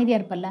இருந்தால் நானும் அமைதியாக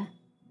இருப்பேன்ல.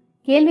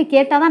 கேள்வி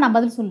கேட்டால் தான் நான்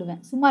பதில்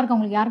சொல்லுவேன். சும்மா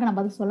இருக்கவங்களுக்கு யாருக்கும் நான்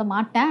பதில் சொல்ல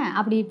மாட்டேன்.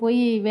 அப்படி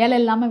போய் வேலை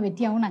இல்லாமல்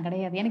வெட்டியாகவும் நான்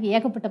கிடையாது. எனக்கு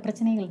ஏகப்பட்ட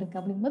பிரச்சனைகள் இருக்குது.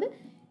 அப்படிங்கும்போது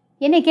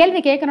என்னை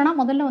கேள்வி கேட்கணுன்னா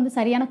முதல்ல வந்து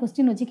சரியான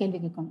கொஸ்டின் வச்சு கேள்வி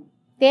கேட்கணும்.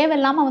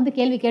 தேவையில்லாமல் வந்து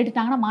கேள்வி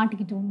கேட்டுட்டாங்கன்னா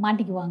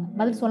மாட்டிக்குவாங்க,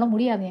 பதில் சொல்ல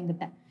முடியாது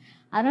என்கிட்ட.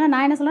 அதனால்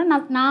நான் என்ன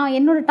சொல்கிறேன், நான்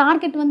என்னோடய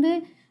டார்கெட் வந்து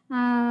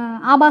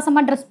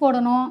ஆபாசமாக ட்ரெஸ்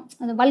போடணும்,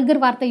 அது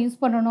வல்கர் வார்த்தை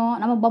யூஸ் பண்ணணும்,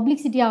 நம்ம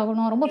பப்ளிசிட்டி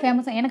ஆகணும், ரொம்ப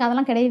ஃபேமஸாக, எனக்கு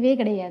அதெல்லாம் கிடையவே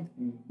கிடையாது.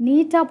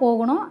 நீட்டாக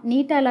போகணும்,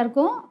 நீட்டாக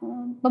எல்லாருக்கும்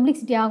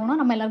பப்ளிசிட்டி ஆகணும்,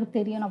 நம்ம எல்லாருக்கும்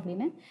தெரியணும்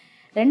அப்படின்னு.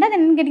 ரெண்டாவது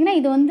என்னன்னு கேட்டிங்கன்னா,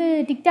 இது வந்து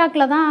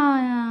டிக்டாக்ல தான்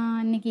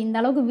இன்றைக்கி இந்த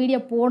அளவுக்கு வீடியோ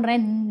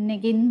போடுறேன்,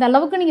 இன்றைக்கி இந்த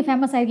அளவுக்கு நீங்கள்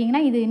ஃபேமஸ்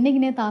ஆகிருக்கீங்கன்னா இது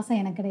இன்றைக்கி நேற்று ஆசை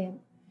எனக்கு கிடையாது.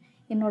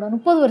 என்னோட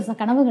 30 வருஷ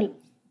கனவுகள்.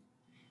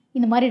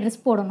 இந்த மாதிரி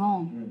ட்ரெஸ்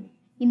போடணும்,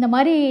 இந்த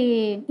மாதிரி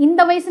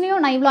இந்த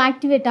வயசுலேயும் நான் இவ்வளோ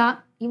ஆக்டிவேட்டாக,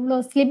 இவ்வளோ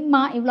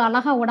ஸ்லிம்மாக, இவ்வளோ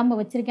அழகாக உடம்பை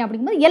வச்சுருக்கேன்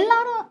அப்படிங்கும்போது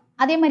எல்லாரும்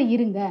அதே மாதிரி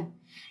இருங்க.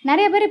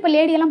 நிறைய பேர் இப்போ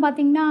லேடியெல்லாம்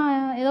பார்த்திங்கன்னா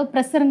ஏதோ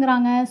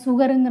ப்ரெஷருங்கிறாங்க,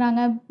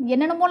 சுகருங்கிறாங்க,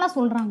 என்னென்னமோலாம்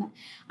சொல்கிறாங்க.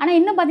 ஆனால்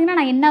இன்னும் பார்த்திங்கன்னா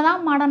நான் என்ன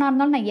தான் மாடர்னாக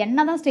இருந்தாலும், நான்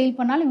என்ன தான் ஸ்டைல்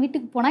பண்ணாலும்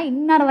வீட்டுக்கு போனால்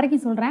இன்னார்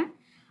வரைக்கும் சொல்கிறேன்,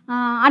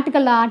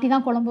 ஆட்டுக்கல்ல ஆட்டி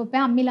தான் குழம்பு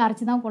வைப்பேன், அம்மியில்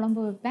அரைச்சி தான்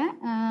குழம்பு வைப்பேன்.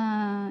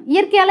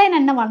 இயற்கையாலே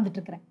நான் என்ன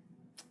வாழ்ந்துட்டுருக்கிறேன்,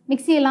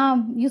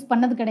 மிக்சியெல்லாம் யூஸ்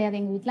பண்ணது கிடையாது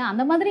எங்கள் வீட்டில்.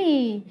 அந்த மாதிரி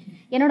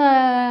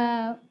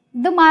என்னோடய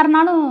இது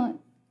மாறினாலும்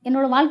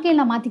என்னோடய வாழ்க்கையை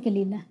நான்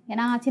மாற்றிக்கல.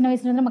 ஏன்னா சின்ன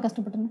வயசுலேருந்து நம்ம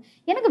கஷ்டப்பட்டுருந்தேன்.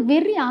 எனக்கு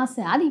வெறி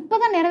ஆசை, அது இப்போ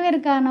தான்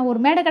நிறைவேறுக்கா. நான் ஒரு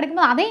மேடை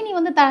கிடைக்கும்போது அதையும் நீ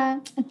வந்து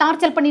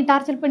டார்ச்சர்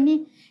பண்ணி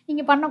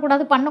நீங்கள்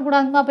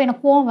பண்ணக்கூடாதுங்க. அப்போ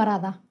எனக்கு கோவம்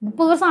வராதா?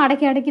 30 வருஷம்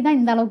அடக்கி தான்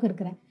இந்த அளவுக்கு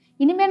இருக்கிறேன்,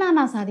 இனிமேல்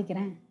நான்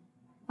சாதிக்கிறேன்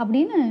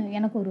அப்படின்னு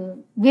எனக்கு ஒரு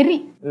வெறி.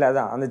 இல்லை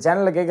அதான் அந்த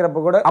சேனலில்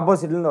கேட்குறப்ப கூட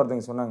ஆப்போசிட்லேருந்து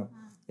ஒருத்தங்க சொன்னாங்க,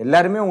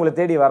 எல்லாருமே உங்களை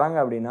தேடி வராங்க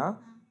அப்படின்னா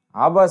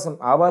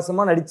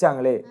ஆபாசமாக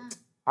நடித்தாங்களே,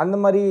 அந்த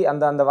மாதிரி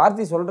அந்த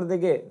வார்த்தை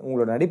சொல்கிறதுக்கே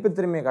உங்களோட நடிப்பு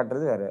திறமையை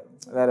காட்டுறது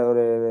வேற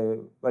ஒரு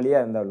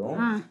வழியாக இருந்தாலும்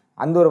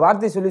அந்த ஒரு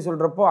வார்த்தை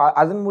சொல்கிறப்போ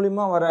அதன்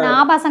மூலிமா வர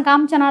ஆபாசம்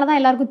காமிச்சனால தான்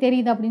எல்லாருக்கும்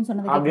தெரியுது அப்படின்னு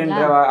சொன்னது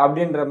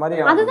அப்படின்ற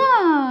மாதிரி. அதுதான்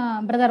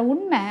பிரதர்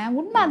உண்மை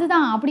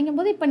அதுதான்.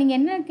 அப்படிங்கும்போது இப்போ நீங்கள்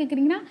என்ன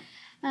கேட்குறீங்கன்னா,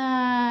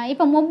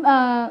 இப்போ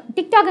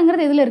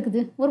டிக்டாக்ங்கிறது எதில்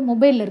இருக்குது? ஒரு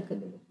மொபைலில்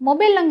இருக்குது.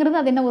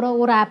 மொபைலுங்கிறது அது என்ன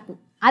ஒரு ஆப்பு.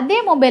 அதே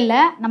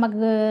மொபைலில்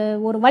நமக்கு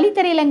ஒரு வழி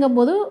தெரியலைங்கும்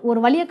போது ஒரு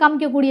வழியை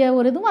காமிக்கக்கூடிய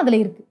ஒரு இதுவும்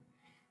அதில் இருக்குது.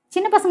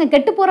 சின்ன பசங்க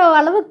கெட்டு போகிற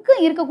அளவுக்கு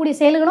இருக்கக்கூடிய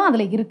செயல்களும்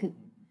அதில் இருக்குது.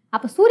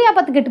 அப்போ சூர்யா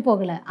பார்த்து கெட்டு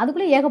போகலை,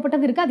 அதுக்குள்ளே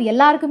ஏகப்பட்டது இருக்குது, அது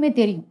எல்லாருக்குமே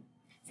தெரியும்.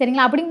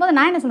 சரிங்களா? அப்படிங்கும்போது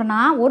நான் என்ன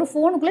சொல்கிறேன்னா, ஒரு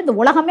ஃபோனுக்குள்ளே இந்த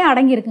உலகமே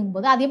அடங்கி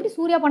இருக்குங்கும்போது அது எப்படி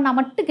சூர்யா பண்ணால்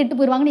மட்டும் கெட்டு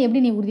போயிடுவாங்கன்னு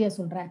எப்படி நீ உறுதியாக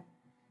சொல்கிற?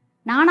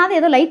 நானாவது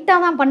ஏதோ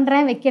லைட்டாக தான்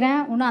பண்ணுறேன் வைக்கிறேன்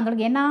ஒன்றும்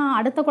அந்தளவுக்கு. ஏன்னா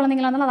அடுத்த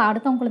குழந்தைங்களா இருந்தாலும் அது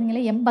அடுத்தவங்க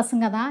குழந்தைங்களே என்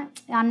பசங்க தான்,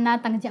 அண்ணா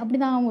தங்கச்சி அப்படி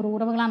தான் ஒரு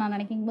உறவுகளாக நான்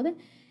நினைக்கும்போது,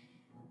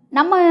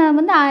 நம்ம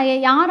வந்து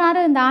யார்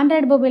இந்த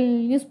ஆண்ட்ராய்டு மொபைல்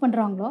யூஸ்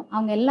பண்ணுறாங்களோ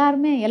அவங்க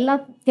எல்லாருமே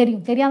எல்லாம்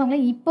தெரியாதவங்களே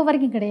இப்போ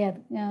வரைக்கும் கிடையாது.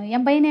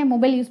 என் பையனே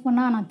மொபைல் யூஸ்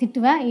பண்ணால் நான்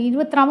திட்டுவேன்,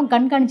 24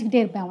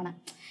 கண்காணிச்சிக்கிட்டே இருப்பேன் அவனை.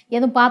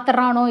 எதுவும்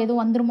பார்த்துட்றானோ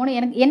எதுவும் வந்துருமோன்னு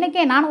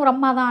எனக்கே நானும் ஒரு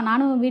அம்மா தான்,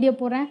 நானும் வீடியோ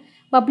போடுறேன்,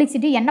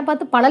 பப்ளிசிட்டி என்னை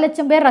பார்த்து பல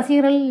லட்சம் பேர்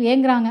ரசிகர்கள்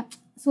ஏங்குறாங்க.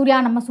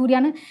 நம்ம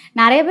சூர்யான்னு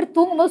நிறைய பேர்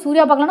தூங்கும்போது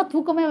சூர்யா பார்க்கலன்னா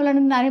தூக்கமே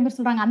விளையாடுன்னு நிறைய பேர்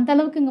சொல்கிறாங்க. அந்த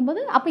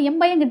அளவுக்குங்கும்போது அப்போ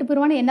என் பையன் கெட்டு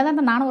போயிடுவான்னு என்ன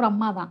தான் நானும் ஒரு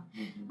அம்மா தான்.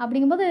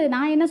 அப்படிங்கும்போது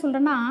நான் என்ன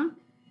சொல்கிறேன்னா,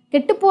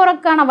 கெட்டு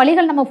போகிறதுக்கான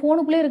வழிகள் நம்ம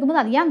ஃபோனுக்குள்ளே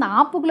இருக்கும்போது அது ஏன் அந்த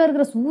ஆப்புக்குள்ளே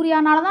இருக்கிற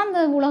சூர்யானால தான்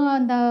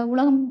இந்த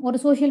உலகம் ஒரு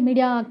சோஷியல்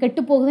மீடியா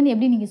கெட்டு போகுதுன்னு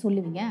எப்படி நீங்கள்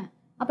சொல்லுவீங்க?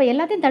 அப்போ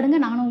எல்லாத்தையும் தடுங்க,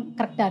 நானும்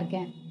கரெக்டாக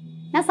இருக்கேன்,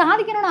 நான்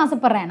சாதிக்கணும்னு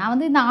ஆசைப்பட்றேன். நான்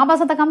வந்து இந்த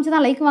ஆபாசத்தை காமிச்சு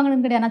தான் லைக்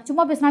வாங்கணும்னு கிடையாது. நான்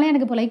சும்மா பேசினாலே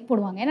எனக்கு இப்போ லைக்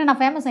போடுவாங்க, ஏன்னா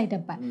நான் ஃபேமஸ்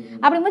ஆகிட்டேன்.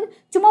 அப்படிங்கும்போது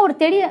சும்மா ஒரு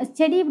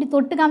செடி இப்படி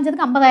தொட்டு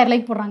காமிச்சதுக்கு 50,000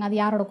 லைக் போடுறாங்க.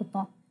 அது யாரோட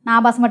குத்தம்? நான்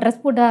ஆபாசமாக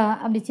ட்ரெஸ் போட்டு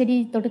அப்படி செடி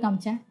தொட்டு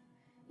காமிச்சேன்,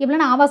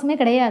 இப்படிலாம் நான் ஆபாசமே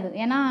கிடையாது.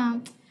 ஏன்னா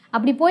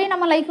அப்படி போய்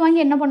நம்ம லைக்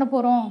வாங்கி என்ன பண்ண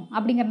போகிறோம்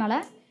அப்படிங்கிறனால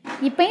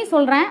இப்போயும்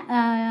சொல்கிறேன்,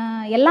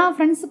 எல்லா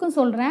ஃப்ரெண்ட்ஸுக்கும்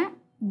சொல்கிறேன்,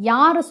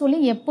 யாரை சொல்லி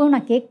எப்போவும்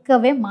நான்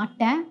கேட்கவே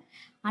மாட்டேன்.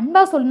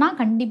 அன்பாக சொன்னால்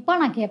கண்டிப்பாக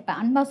நான் கேட்பேன்,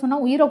 அன்பாக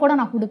சொன்னால் உயிரை கூட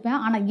நான் கொடுப்பேன்.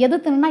 ஆனால்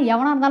எதுத்துனா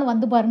எவனாக இருந்தாலும்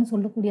வந்து பாருன்னு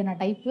சொல்லக்கூடிய நான்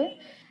டைப்பு.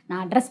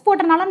 நான் ட்ரெஸ்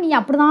போட்டனால நீ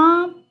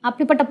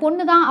அப்படிப்பட்ட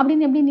பொண்ணு தான்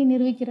அப்படின்னு எப்படி நீ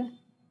நிரூபிக்கிற?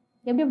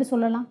 எப்படி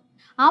சொல்லலாம்?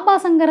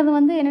 ஆபாசங்கிறது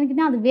வந்து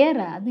என்னென்னு அது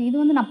வேறு, இது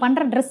வந்து நான்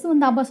பண்ணுற ட்ரெஸ்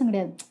வந்து ஆபாசம்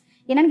கிடையாது.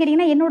 என்னென்னு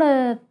கேட்டிங்கன்னா, என்னோட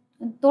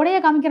தொடையை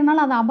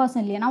காமிக்கிறனால அது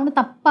ஆபாசம் இல்லையா? நான் ஒன்றும்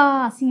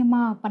தப்பாக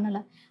அசிங்கமாக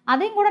பண்ணலை.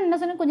 அதையும் கூட என்ன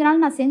சொன்னேன், கொஞ்ச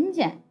நாள் நான்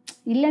செஞ்சேன்,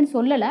 இல்லைன்னு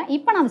சொல்லலை.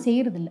 இப்போ நான் அதை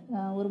செய்கிறதில்ல.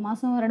 1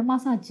 மாதம் 2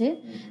 மாதம் ஆச்சு.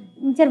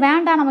 சரி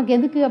வேண்டாம் நமக்கு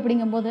எதுக்கு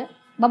அப்படிங்கும்போது,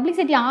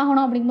 பப்ளிசிட்டி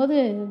ஆகணும் அப்படிங்கும்போது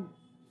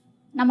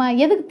நம்ம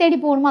எதுக்கு தேடி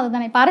போகணுமோ அதை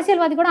தானே. இப்போ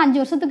அரசியல்வாதி கூட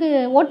 5 வருஷத்துக்கு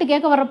ஓட்டு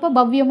கேட்க வர்றப்போ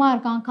பவ்யமாக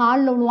இருக்கான்,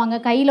 காலில் விழுவாங்க,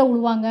 கையில்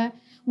விழுவாங்க,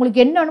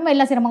 உங்களுக்கு என்ன வேணுமோ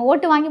எல்லாம் செய்கிறாங்க.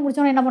 ஓட்டு வாங்கி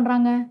முடிச்சோன்னே என்ன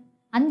பண்ணுறாங்க?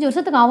 5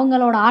 வருஷத்துக்கு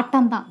அவங்களோட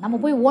ஆட்டம் தான், நம்ம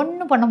போய்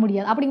ஒன்றும் பண்ண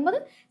முடியாது. அப்படிங்கும்போது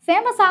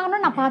ஃபேமஸ்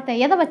ஆகணும்னு நான் பார்த்தேன்,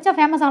 எதை வச்சா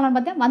ஃபேமஸ் ஆகணும்னு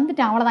பார்த்தேன்,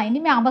 வந்துட்டேன், அவ்வளோதான்.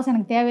 இனிமேல் ஆபாசம்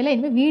எனக்கு தேவையில்லை,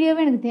 இனிமேல்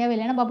வீடியோவே எனக்கு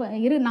தேவையில்லை.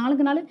 ஏன்னா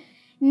நாளுக்கு நாள்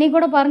இன்றைக்கி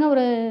கூட பாருங்கள்,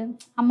 ஒரு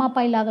அம்மா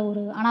அப்பா இல்லாத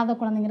ஒரு அனாதை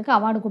குழந்தைங்களுக்கு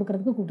அவார்டு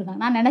கொடுக்குறதுக்கு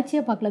கூப்பிட்டுருந்தாங்க. நான்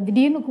நினச்சே பார்க்கல,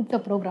 திடீர்னு கூப்பிட்ட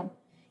ப்ரோக்ராம்.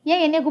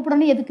 ஏன் என்னைய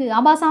கூப்பிடணும், எதுக்கு?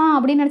 ஆபாசம்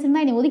அப்படின்னு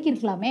நினச்சிருந்தா என்னை ஒதுக்கி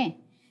இருக்கலாமே.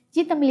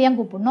 ஜீ தமிழ் ஏன்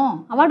கூப்பிடணும்?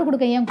 அவார்டு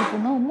கொடுக்க ஏன்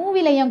கூப்பிடணும்?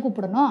 மூவியில் ஏன்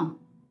கூப்பிடணும்?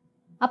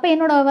 அப்போ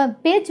என்னோட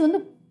பேச்சு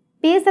வந்து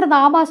பேசுகிறது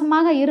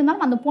ஆபாசமாக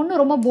இருந்தாலும் அந்த பொண்ணு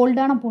ரொம்ப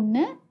போல்டான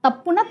பொண்ணு,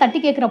 தப்புன்னா தட்டி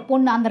கேட்குற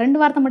பொண்ணு, அந்த 2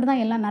 வார்த்தை மட்டும்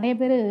தான் எல்லாம் நிறைய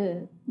பேர்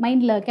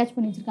மைண்டில் கேட்ச்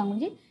பண்ணி வச்சுருக்காங்க.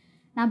 முடிஞ்சு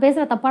நான்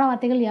பேசுகிற தப்பான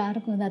வார்த்தைகள்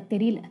யாருக்கும் அது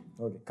தெரியல.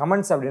 ஓகே,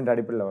 கமெண்ட்ஸ் அப்படின்ற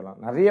அடிப்படையில் வரலாம்,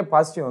 நிறைய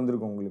பாசிட்டிவ்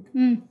வந்திருக்கும்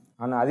உங்களுக்கு.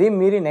 ஆனால் அதே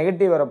மீறி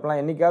நெகட்டிவ்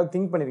வரப்பெல்லாம் என்றைக்காவது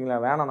திங்க்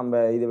பண்ணியிருக்கீங்களா, வேணாம்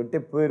நம்ம இதை விட்டு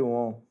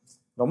போயிடுவோம்,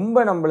 ரொம்ப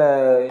நம்மளை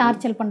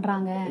டார்ச்சர்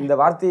பண்ணுறாங்க, இந்த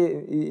வார்த்தை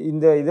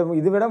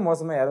இதை விட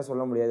மோசமாக யாரும்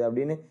சொல்ல முடியாது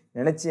அப்படின்னு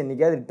நினச்சி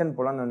என்றைக்காவது ரிட்டர்ன்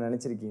போகலான்னு நான்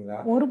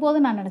நினச்சிருக்கீங்களா?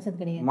 ஒருபோதும் நான் நினச்சது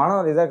கிடையாது. மன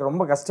இதாக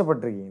ரொம்ப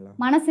கஷ்டப்பட்டுருக்கீங்களா?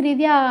 மனசு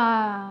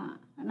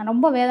ரீதியாக நான்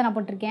ரொம்ப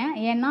வேதனைப்பட்டிருக்கேன்.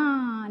 ஏன்னா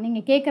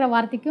நீங்கள் கேட்குற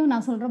வார்த்தைக்கும்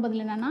நான் சொல்கிற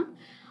பதில் என்னென்னா,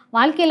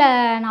 வாழ்க்கையில்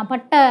நான்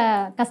பட்ட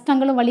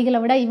கஷ்டங்களும் வழிகளை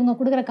விட இவங்க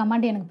கொடுக்குற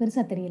கமாண்ட் எனக்கு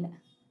பெருசாக தெரியல.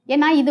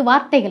 ஏன்னா இது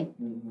வார்த்தைகள்.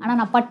 ஆனால்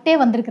நான் பட்டே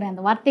வந்திருக்கிறேன்.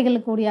 அந்த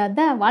வார்த்தைகளுக்குரிய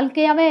அதை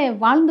வாழ்க்கையாகவே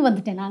வாழ்ந்து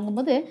வந்துட்டேன்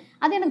நாங்கும்போது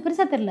அது எனக்கு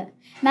பெருசாக தெரில.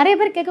 நிறைய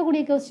பேர்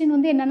கேட்கக்கூடிய கொஸ்டின்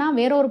வந்து என்னென்னா,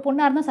 வேற ஒரு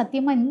பொண்ணாக இருந்தால்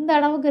சத்தியமாக இந்த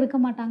அளவுக்கு இருக்க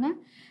மாட்டாங்க,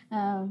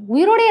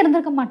 உயிரோடே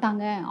இருந்திருக்க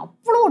மாட்டாங்க,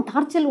 அவ்வளோ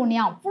டார்ச்சர்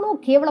ஒன்றையா அவ்வளோ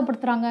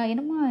கேவலப்படுத்துகிறாங்க,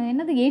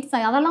 என்னது எய்ட்ஸ்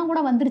அதெல்லாம்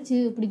கூட வந்துருச்சு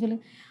அப்படின்னு சொல்லி.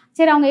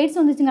 சரி, அவங்க எய்ட்ஸ்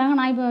வந்துச்சுங்கிறாங்க,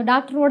 நான் இப்போ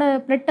டாக்டரோட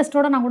ப்ளட்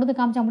டெஸ்ட்டோட நான் கொடுத்து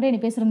காமிச்சா மட்டும்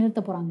என்னை பேசுகிற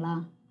நிறுத்த போகிறாங்களா?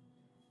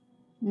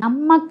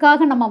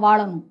 நமக்காக நம்ம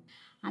வாழணும்.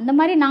 அந்த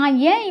மாதிரி நான்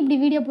ஏன் இப்படி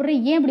வீடியோ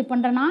போடுறேன், ஏன் இப்படி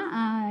பண்ணுறேன்னா,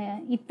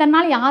 இத்தனை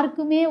நாள்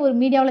யாருக்குமே ஒரு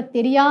மீடியாவில்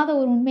தெரியாத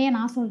ஒரு உண்மையை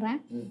நான் சொல்கிறேன்.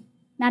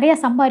 நிறையா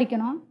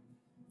சம்பாதிக்கணும்,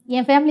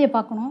 என் ஃபேமிலியை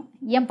பார்க்கணும்,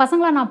 என்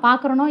பசங்களை நான்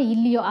பார்க்குறனோ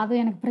இல்லையோ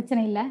அது எனக்கு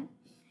பிரச்சனை இல்லை.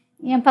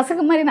 என்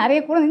பசங்க மாதிரி நிறைய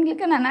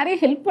குழந்தைங்களுக்கு நான் நிறைய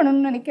ஹெல்ப்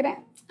பண்ணணும்னு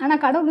நினைக்கிறேன்.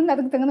 ஆனால் கடவுள் வந்து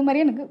அதுக்கு தகுந்த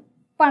மாதிரி எனக்கு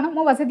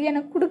பணமோ வசதியாக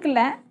எனக்கு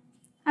கொடுக்கல.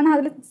 ஆனால்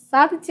அதில்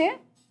சாதிச்சேன்.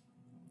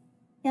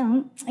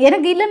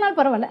 எனக்கு இல்லைனாலும்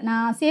பரவாயில்ல,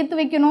 நான் சேர்த்து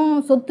வைக்கணும்,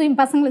 சொத்து என்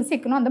பசங்களுக்கு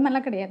சேர்க்கணும், அந்த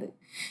மாதிரிலாம் கிடையாது.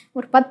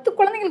 ஒரு 10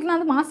 குழந்தைங்களுக்கு நான்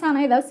வந்து மாதம்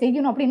ஆனால் ஏதாவது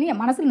செய்யணும் அப்படின்னு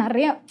என் மனசில்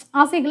நிறைய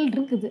ஆசைகள்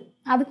இருக்குது.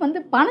 அதுக்கு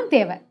வந்து பணம்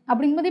தேவை.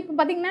 அப்படிங்கும்போது இப்போ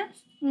பார்த்திங்கன்னா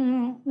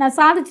நான்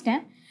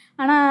சாதிச்சிட்டேன்.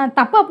 ஆனால்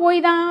தப்பாக போய்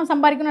தான்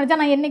சம்பாதிக்கணும்னு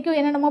நினச்சா நான் என்றைக்கும்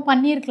என்னென்னமோ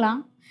பண்ணியிருக்கலாம்.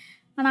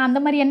 ஆனால் அந்த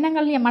மாதிரி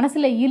எண்ணங்கள் என்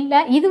மனசில் இல்லை.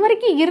 இது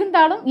வரைக்கும்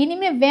இருந்தாலும்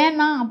இனிமேல்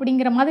வேணாம்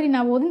அப்படிங்கிற மாதிரி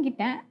நான்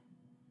ஒதுங்கிட்டேன்.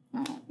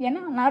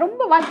 ஏன்னா நான்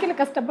ரொம்ப வாழ்க்கையில்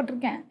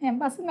கஷ்டப்பட்டிருக்கேன்.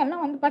 என்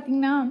பசங்கள்லாம் வந்து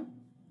பார்த்திங்கன்னா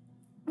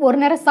ஒரு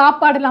நேரம்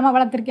சாப்பாடு இல்லாமல்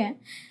வளர்த்துருக்கேன்.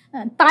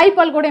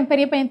 தாய்ப்பால் கூட என்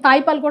பெரிய பையன்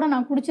தாய்ப்பால் கூட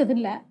நான்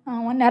குடித்ததில்லை.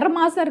 அவன் நிற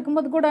மாதம்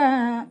இருக்கும்போது கூட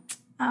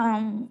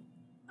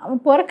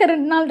அவன் பிறக்க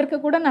 2 நாள் இருக்க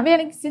கூட நான்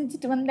எனக்கு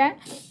செஞ்சுட்டு வந்தேன்.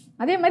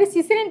 அதே மாதிரி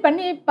சிசேரியன்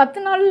பண்ணி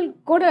 10 நாள்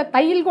கூட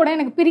தையல் கூட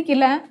எனக்கு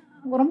பிரிக்கல.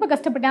 ரொம்ப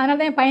கஷ்டப்பட்டேன். அதனால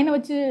தான் என் பையனை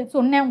வச்சு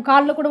சொன்னேன், உன்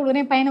காலில் கூட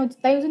விழுறேன், என் பையனை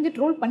வச்சு தயவு செஞ்சு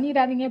ட்ரோல்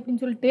பண்ணிடாதீங்க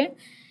அப்படின்னு சொல்லிட்டு.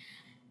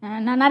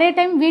 நான் நிறைய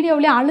டைம்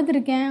வீடியோவிலே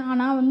அழுதுருக்கேன்.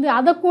 ஆனால் வந்து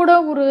அதை கூட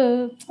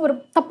ஒரு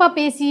தப்பாக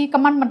பேசி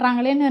கமெண்ட்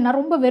பண்ணுறாங்களேன்னு நான்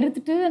ரொம்ப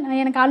வெறுத்துட்டு,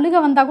 எனக்கு அழுக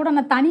வந்தால் கூட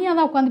நான் தனியாக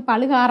தான் உட்காந்து இப்போ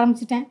அழுக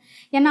ஆரம்பிச்சிட்டேன்.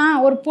 ஏன்னா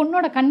ஒரு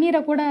பொண்ணோட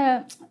கண்ணீரை கூட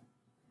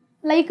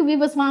லைக்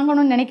வியூவர்ஸ்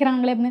வாங்கணும்னு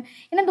நினைக்கிறாங்களே அப்படின்னு.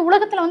 ஏன்னா இந்த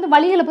உலகத்தில் வந்து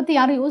வழிகளை பற்றி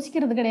யாரும்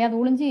யோசிக்கிறது கிடையாது.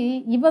 ஒழிஞ்சு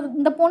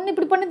இந்த பொண்ணு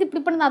இப்படி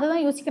பண்ணுது அதை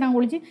தான் யோசிக்கிறாங்க.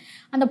 ஒழிஞ்சு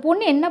அந்த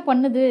பொண்ணு என்ன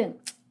பண்ணுது,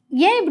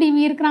 ஏன் இப்படி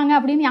இருக்கிறாங்க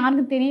அப்படின்னு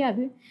யாருக்கும்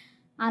தெரியாது.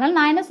 அதனால்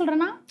நான் என்ன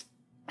சொல்கிறேன்னா,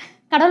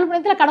 கடவுள்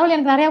புண்ணியத்தில் கடவுள்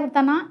எனக்கு நிறையா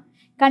கொடுத்தானா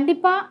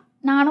கண்டிப்பாக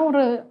நானும்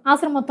ஒரு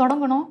ஆசிரமம்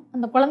தொடங்கணும்.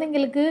 அந்த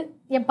குழந்தைங்களுக்கு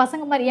என்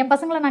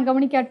பசங்களை நான்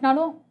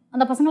கவனிக்காட்டினாலும்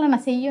அந்த பசங்களை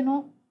நான்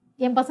செய்யணும்,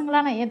 என்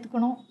பசங்களாக நான்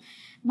ஏற்றுக்கணும்.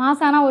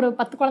 மாதம் ஆனால் ஒரு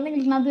 10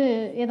 குழந்தைங்களுக்குனாவது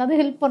ஏதாவது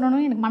ஹெல்ப்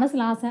பண்ணணும்னு எனக்கு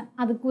மனசில் ஆசை.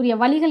 அதுக்குரிய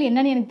வழிகள்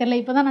என்னன்னு எனக்கு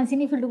தெரியல. இப்போ தான் நான்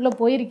சினி ஃபீல்டுக்குள்ளே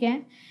போயிருக்கேன்.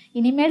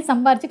 இனிமேல்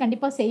சம்பாரித்து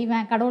கண்டிப்பாக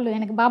செய்வேன். கடவுள்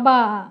எனக்கு பாபா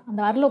அந்த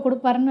அருளை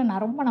கொடுப்பாருன்னு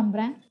நான் ரொம்ப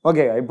நம்புகிறேன்.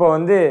 ஓகே, இப்போ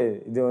வந்து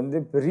இது வந்து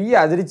பெரிய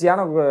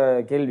அதிர்ச்சியான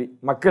கேள்வி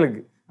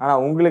மக்களுக்கு.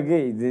 ஆனால் உங்களுக்கு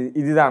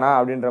இதுதானா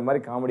அப்படின்ற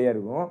மாதிரி காமெடியாக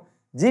இருக்கும்.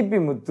 ஜிபி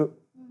முத்து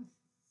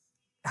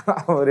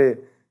ஒரு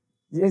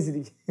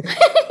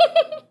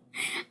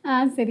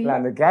சரி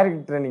அந்த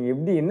கேரக்டரை நீங்கள்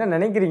எப்படி என்ன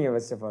நினைக்கிறீங்க?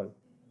 ஃபர்ஸ்ட் ஆஃப் ஆல்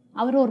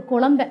அவர் ஒரு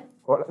குழந்தை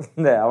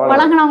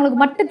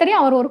பழகினவங்களுக்கு மட்டும்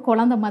தெரியும் அவர் ஒரு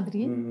குழந்தை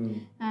மாதிரி.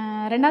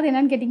 ரெண்டாவது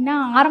என்னன்னு கேட்டிங்கன்னா,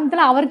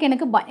 ஆரம்பத்தில் அவருக்கு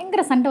எனக்கு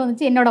பயங்கர சண்டை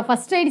வந்துச்சு. என்னோட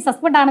ஃபர்ஸ்ட் ஐடி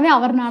சஸ்பெண்ட் ஆனதே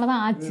அவர்னால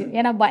தான் ஆச்சு.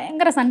 ஏன்னா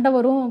பயங்கர சண்டை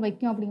வரும்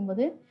வைக்கும்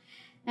அப்படிங்கும்போது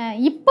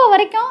இப்போ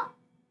வரைக்கும்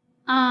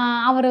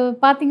அவர்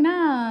பார்த்திங்கன்னா,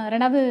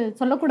 ரெண்டாவது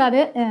சொல்லக்கூடாது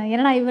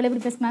ஏன்னா இவ்வளோ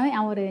எப்படி பேசினாவே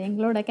அவர்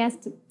எங்களோட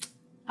கேஸ்ட்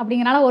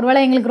அப்படிங்கிறனால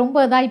ஒருவேளை எங்களுக்கு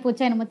ரொம்ப இதாகி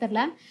போச்சா என்னமோ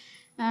தெரில.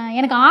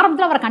 எனக்கு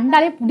ஆரம்பத்தில் அவரை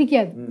கண்டாலே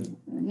பிடிக்காது.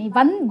 நீ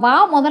வா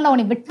முதல்ல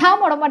உன்னை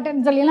விட்டாமல் விட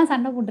மாட்டேன்னு சொல்லியெல்லாம்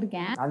சண்டை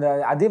போட்டிருக்கேன்.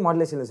 அதே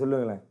மாடுலேஷனில்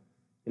சொல்லுங்களேன்.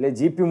 இல்லை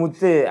ஜிபி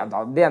முத்து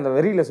அப்படியே அந்த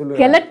வரியில் சொல்லுங்க.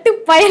 கிழட்டு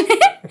பையனே,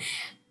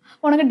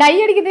 உனக்கு டை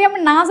அடிக்க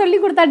தெரியாமல் நான் சொல்லி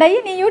கொடுத்தா டை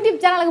நீ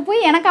யூடியூப் சேனலுக்கு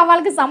போய் எனக்கு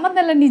அவளுக்கு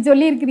சம்மந்தம் இல்லை நீ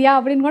சொல்லியிருக்கிறியா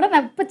அப்படின்னு கூட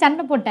நான் இப்போ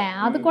சண்டை போட்டேன்.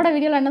 அது கூட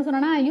வீடியோவில் என்ன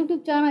சொன்னேன்னா,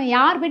 யூடியூப் சேனல்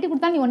யார் பேட்டி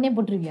கொடுத்தா நீ ஒன்னே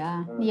போட்டுருவியா,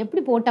 நீ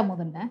எப்படி போட்ட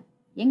முதல்ல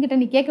எங்கிட்ட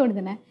நீ கேட்க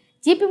விடுதுன்னு.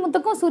 ஜிபி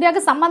முத்துக்கும்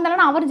சூர்யாவுக்கும் சம்மந்தம்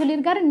இல்லைன்னு அவர்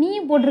சொல்லியிருக்காரு,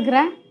 நீயும் போட்டிருக்கிற,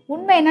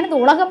 உண்மை என்னன்னு இந்த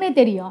உலகமே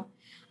தெரியும்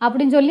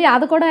அப்படின்னு சொல்லி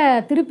அதை கூட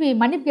திருப்பி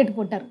மன்னிப்பு கேட்டு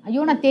போட்டார்.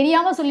 ஐயோ நான்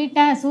தெரியாமல்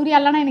சொல்லிட்டேன், சூர்யா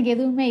இல்லைன்னா எனக்கு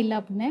எதுவுமே இல்லை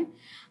அப்படின்னு.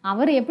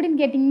 அவர்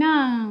எப்படின்னு கேட்டிங்கன்னா,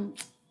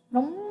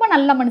 ரொம்ப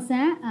நல்ல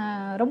மனுஷன்,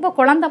 ரொம்ப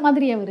குழந்த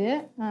மாதிரி. அவர்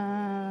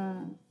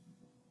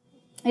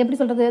எப்படி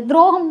சொல்கிறது,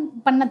 துரோகம்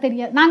பண்ண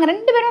தெரியாது. நாங்கள்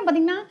 2 பேருமே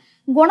பார்த்திங்கன்னா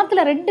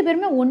குணத்தில் 2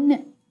 பேருமே ஒன்று.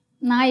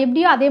 நான்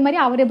எப்படியோ அதே மாதிரி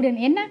அவர் எப்படி.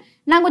 என்ன,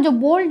 நான்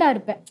கொஞ்சம் போல்டாக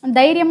இருப்பேன்,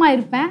 தைரியமாக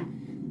இருப்பேன்.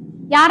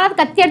 யாராவது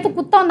கத்தி எடுத்து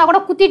குத்த வந்தால் கூட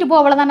குத்திட்டு போ,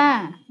 அவ்வளோதானே.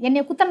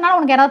 என்னை குத்தனால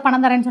உனக்கு யாராவது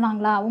பணம் தரேன்னு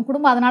சொன்னாங்களா, உன்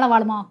குடும்பம் அதனால்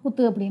வாழுமா,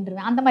 குத்து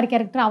அப்படின்ட்டுருவேன். அந்த மாதிரி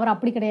கேரக்டர் அவர்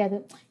அப்படி கிடையாது.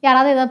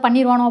 யாராவது ஏதாவது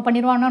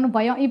பண்ணிடுவானோன்னு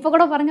பயம். இப்போ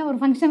கூட பாருங்கள், ஒரு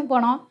ஃபங்க்ஷனுக்கு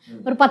போனோம்,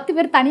 ஒரு 10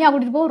 பேர் தனியாக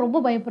கூட்டிகிட்டு போக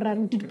ரொம்ப பயப்படுறாரு,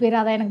 விட்டுட்டு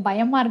போயிடாத எனக்கு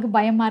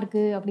பயமாக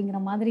இருக்குது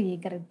அப்படிங்கிற மாதிரி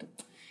கேரக்டர்.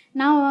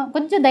 நான்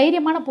கொஞ்சம்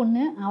தைரியமான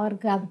பொண்ணு,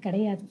 அவருக்கு அது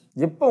கிடையாது.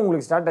 எப்போ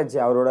உங்களுக்கு ஸ்டார்ட்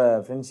ஆச்சு அவரோட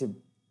ஃப்ரெண்ட்ஷிப்,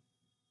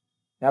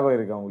 ஞாபகம்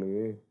இருக்கா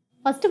உங்களுக்கு?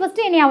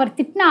 ஃபஸ்ட்டு என்னை அவர்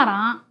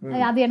திட்டினாராம்,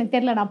 அது எனக்கு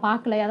தெரியல, நான்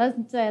பார்க்கல.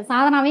 அதாவது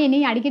சாதனாவே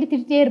என்னையும் அடிக்கடி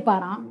திட்டிகிட்டே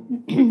இருப்பாராம்.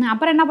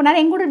 அப்புறம் என்ன பண்ணார்,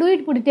 எங்கூட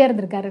டூயிட் போட்டுகிட்டே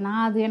இருந்திருக்காரு.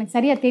 நான் அது எனக்கு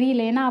சரியாக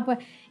தெரியல. ஏன்னா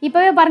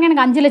இப்போவே பாருங்கள்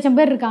எனக்கு 5 லட்சம்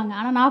பேர் இருக்காங்க,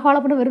 ஆனால் நான்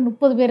ஃபாலோ பண்ண வெறும்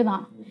 30 பேர்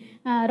தான்.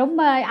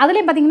 ரொம்ப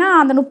அதுலேயும் பார்த்திங்கன்னா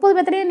அந்த 30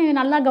 பேர்த்துலேயே நீ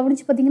நல்லா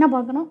கவனித்து பார்த்திங்கன்னா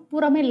பார்க்கணும்,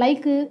 பூராமே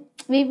லைக்கு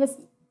வீவர்ஸ்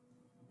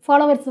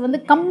ஃபாலோவர்ஸ் வந்து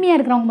கம்மியாக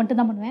இருக்கிறவங்க மட்டும்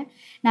தான் பண்ணுவேன்.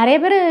 நிறைய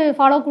பேர்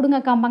ஃபாலோ கொடுங்க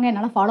காம்பாங்க,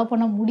 என்னால் ஃபாலோ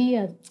பண்ண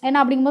முடியாது.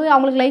 ஏன்னா அப்படிங்கும்போது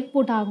அவங்களுக்கு லைக்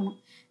போட்டு ஆகணும்.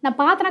 நான்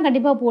பார்த்தேன்னா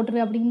கண்டிப்பாக போட்டுரு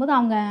அப்படிங்கும்போது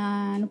அவங்க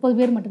 30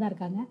 பேர் மட்டும்தான்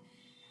இருக்காங்க.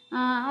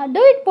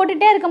 டூயிட்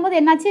போட்டுகிட்டே இருக்கும்போது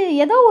என்னாச்சு,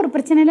 ஏதோ ஒரு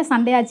பிரச்சனையில்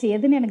சண்டையாச்சு,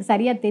 எதுன்னு எனக்கு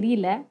சரியாக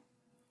தெரியல.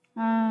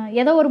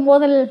 ஏதோ ஒரு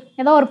மோதல்,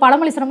 ஏதோ ஒரு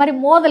பழமொழி சொல்கிற மாதிரி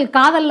மோதல்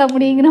காதலில்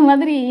முடியுங்கிற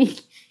மாதிரி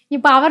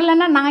இப்போ அவர்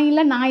இல்லைன்னா நான்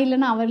இல்லை, நான்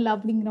இல்லைன்னா அவர் இல்லை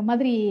அப்படிங்கிற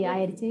மாதிரி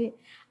ஆயிடுச்சு.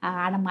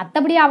 ஆனால்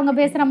மற்றபடி அவங்க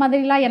பேசுகிற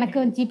மாதிரிலாம் எனக்கு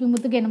ஜிபி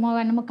முத்துக்கு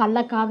என்னமோ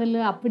கள்ள காதல்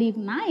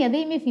அப்படின்னா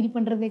எதையுமே ஃபீல்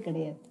பண்ணுறதே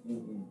கிடையாது.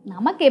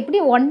 நமக்கு எப்படி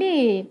ஒன்லி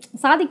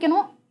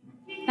சாதிக்கணும்,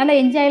 நல்லா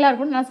என்ஜாயெலாம்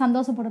இருக்கணும், நல்லா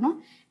சந்தோஷப்படணும்,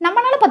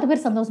 நம்மளால 10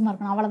 பேர் சந்தோஷமாக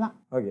இருக்கணும், அவ்வளோதான்.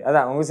 ஓகே,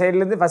 அதான் உங்கள்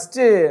சைட்லேருந்து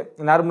ஃபஸ்ட்டு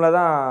நார்மலாக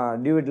தான்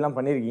டியூட்லாம்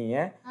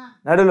பண்ணியிருக்கீங்க,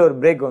 நடுவில் ஒரு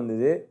பிரேக்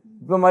வந்தது,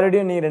 இப்போ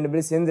மறுபடியும் நீங்கள் 2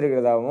 பேரும்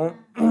சேர்ந்துருக்கிறதாகவும்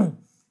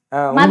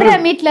மதுரை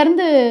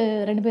மீட்லேருந்து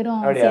 2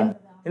 பேரும் சேர்ந்து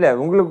இல்லை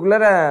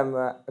உங்களுக்குள்ளார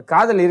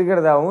காதல்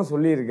இருக்கிறதாகவும்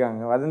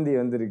சொல்லியிருக்காங்க, வதந்தி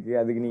வந்திருக்கு,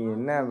 அதுக்கு நீங்கள்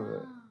என்ன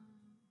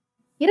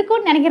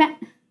இருக்கும்னு நினைக்கிறேன்.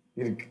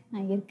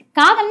 இருக்கு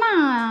காதல்னா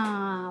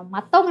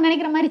மற்றவங்க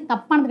நினைக்கிற மாதிரி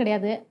தப்பானது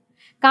கிடையாது.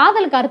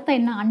 காதலுக்கு அர்த்தம்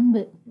என்ன,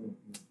 அன்பு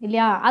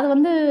இல்லையா? அது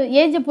வந்து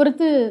ஏஜை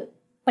பொறுத்து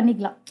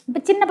பண்ணிக்கலாம்.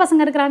 இப்போ சின்ன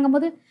பசங்க இருக்கிறாங்க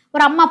போது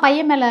ஒரு அம்மா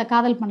பையன் மேலே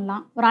காதல்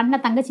பண்ணலாம், ஒரு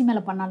அண்ணன் தங்கச்சி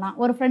மேலே பண்ணலாம்,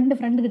 ஒரு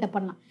ஃப்ரெண்டு கிட்ட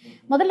பண்ணலாம்.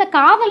 முதல்ல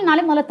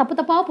காதல்னாலே முதல்ல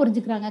தப்பாக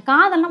புரிஞ்சுக்கிறாங்க.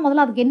 காதல்னா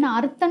முதல்ல அதுக்கு என்ன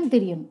அர்த்தம்னு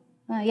தெரியணும்.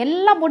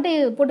 எல்லாம்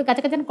போட்டு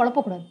கச்சன்னு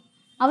குழப்பக்கூடாது.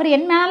 அவர்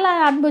என் மேலே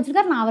அன்பு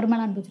வச்சுருக்காரு, நான் அவர்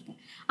மேலே அன்பு வச்சுருக்கேன்.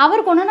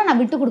 அவருக்கு ஒன்றுனா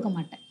நான் விட்டு கொடுக்க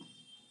மாட்டேன்.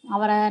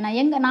 அவரை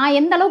நான்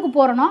எந்த அளவுக்கு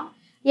போகிறேனோ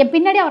என்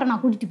பின்னாடி அவரை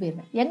நான் கூட்டிகிட்டு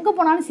போயிடுவேன். எங்கே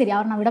போனாலும் சரி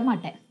அவரை நான் விட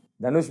மாட்டேன்.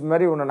 தனுஷ்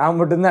மாதிரி உன்னை நான்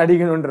மட்டும்தான்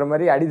அடிக்கணுன்ற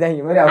மாதிரி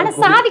அடிதாங்க மாதிரி.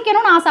 ஆனால்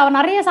சாதிக்கணும்னு ஆசை, அவர்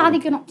நிறைய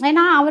சாதிக்கணும்.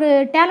 ஏன்னா அவர்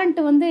டேலண்ட்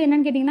வந்து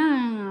என்னன்னு கேட்டிங்கன்னா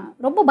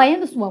ரொம்ப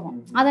பயந்து சுபாவம்.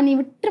 அதை நீ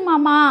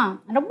விட்டுருமாமா,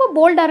 ரொம்ப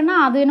போல்டாருன்னா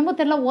அது என்னமோ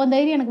தெரியல, ஓ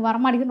தைரியம் எனக்கு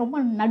வரமாட்டேங்குது, ரொம்ப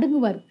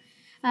நடுங்குவார்.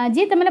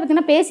 ஜி தமிழில்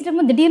பார்த்தீங்கன்னா பேசிட்டு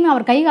இருக்கும்போது திடீர்னு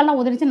அவர் கைகாலெலாம்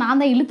உதறிச்சு, நான்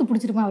தான் இழுத்து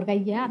பிடிச்சிருப்பேன் அவர்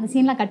கையை. அந்த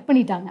சீன்லாம் கட்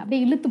பண்ணிட்டாங்க.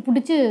 அப்படியே இழுத்து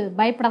பிடிச்சி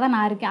பயப்படாதான்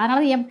நான் இருக்கேன்.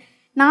 அதனால என்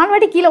 4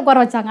 வாட்டி கீழே உட்கார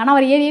வச்சாங்க. ஆனால்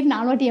அவர் ஏறி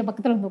 4 வாட்டி என்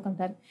பக்கத்தில் வந்து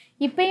உட்காந்தார்.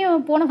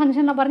 இப்போயும் போன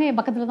ஃபங்க்ஷனில் பாருங்கள் என்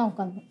பக்கத்தில் தான்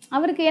உட்காந்தோம்.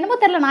 அவருக்கு என்னமோ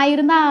தெரில, நான்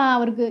இருந்தால்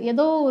அவருக்கு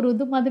ஏதோ ஒரு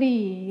இது மாதிரி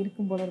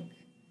இருக்கும் போல இருக்கு.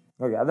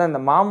 ஓகே, அதான்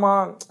இந்த மாமா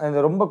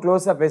இந்த ரொம்ப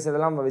க்ளோஸாக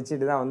பேசுறதெல்லாம்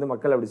வச்சுட்டு தான் வந்து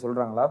மக்கள் அப்படி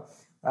சொல்கிறாங்களா?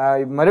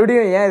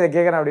 மறுபடியும் ஏன் இதை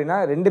கேட்குறேன் அப்படின்னா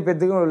 2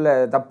 பேர்த்துக்கும் உள்ள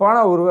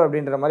தப்பான உருவம்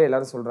அப்படின்ற மாதிரி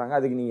எல்லாரும் சொல்கிறாங்க.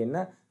 அதுக்கு நீங்கள் என்ன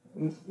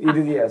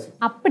இறுதியாக?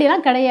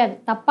 அப்படிலாம் கிடையாது.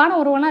 தப்பான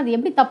உறவுனா அது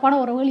எப்படி தப்பான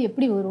உறவுகள்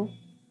எப்படி வரும்?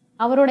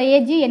 அவரோட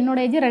ஏஜ் என்னோட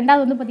ஏஜ்.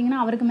 2வது வந்து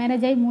பார்த்திங்கன்னா அவருக்கு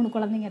மேரேஜ் ஆகி 3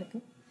 குழந்தைங்க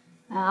இருக்குது.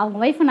 அவங்க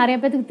ஒய்ஃப் நிறைய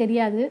பேத்துக்கு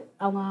தெரியாது.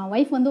 அவங்க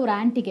ஒய்ஃப் வந்து ஒரு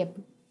ஆன்டிகேப்.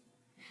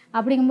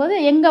 அப்படிங்கும்போது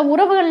எங்கள்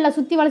உறவுகளில்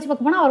சுற்றி வளைச்சி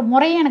பார்க்க போனால் அவர்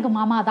முறையே எனக்கு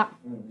மாமா தான்.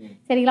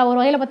 சரிங்களா? ஒரு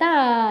வகையில் பார்த்தா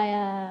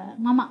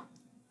மாமா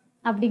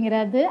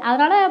அப்படிங்கிறது.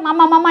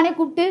 அதனால் மாமானே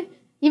கூப்பிட்டு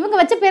இவங்க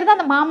வச்ச பேர் தான்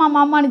அந்த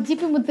மாமான்னு.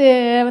 ஜிபி முத்து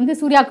வந்து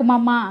சூர்யாவுக்கு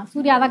மாமா,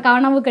 சூர்யா தான்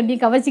கனவு கண்டி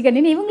கவர்ச்சி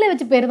கண்டின்னு இவங்களே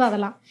வச்ச பேர் தான்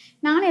அதெல்லாம்.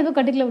 நானும் எதுவும்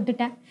கட்டுக்கில்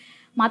விட்டுட்டேன்.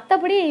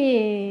 மற்றபடி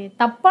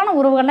தப்பான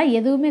உறவுகள்லாம்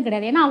எதுவுமே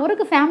கிடையாது. ஏன்னா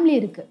அவருக்கு ஃபேமிலி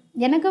இருக்குது,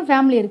 எனக்கும்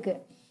ஃபேமிலி இருக்குது.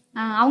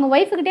 அவங்க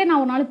ஒய்ஃபுக்கிட்டே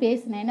நான் ஒரு நாள்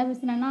பேசினேன். என்ன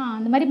பேசினேன்னா,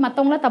 அந்த மாதிரி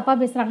மற்றவங்களாம் தப்பாக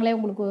பேசுகிறாங்களே,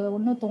 உங்களுக்கு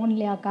ஒன்றும்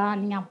தோணலையாக்கா,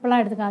 நீங்கள்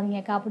அப்போல்லாம்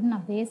எடுத்துக்காதீங்கக்கா அப்படின்னு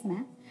நான்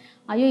பேசினேன்.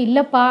 ஐயோ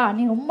இல்லைப்பா,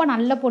 நீ ரொம்ப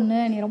நல்ல பொண்ணு,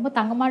 நீ ரொம்ப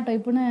தங்கமாக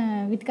டைப்புன்னு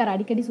வீட்டுக்காரர்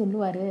அடிக்கடி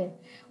சொல்லுவார்.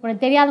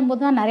 உனக்கு தெரியாத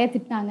போது தான் நிறைய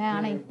திட்டினாங்க,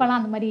 ஆனால் இப்போலாம்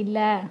அந்த மாதிரி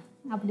இல்லை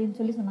அப்படின்னு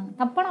சொன்னாங்க.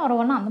 தப்பான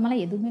உறவெல்லாம் அந்த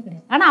மாதிரிலாம் எதுவுமே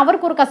கிடையாது. ஆனால்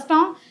அவருக்கு ஒரு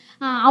கஷ்டம்,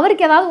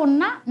 அவருக்கு ஏதாவது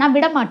ஒன்றுனா நான்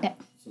விட மாட்டேன்.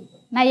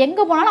 நான்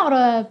எங்கே போனாலும்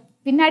அவரை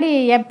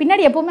என்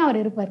பின்னாடி எப்போவுமே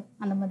அவர் இருப்பார்.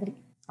 அந்த மாதிரி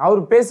அவர்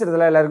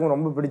பேசுறதுல எல்லாருக்கும்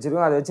ரொம்ப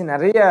பிடிச்சிருக்கும். அதை வச்சு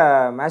நிறைய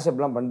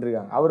மேஷப்லாம்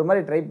பண்ணிருக்காங்க. அவர்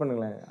மாதிரி ட்ரை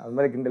பண்ணுங்களேன், அது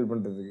மாதிரி கிண்டல்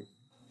பண்ணுறதுக்கு.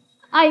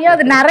 ஐயோ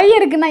அது நிறைய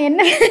இருக்குண்ணா.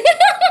 என்ன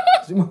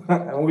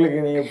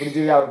உங்களுக்கு நீங்கள்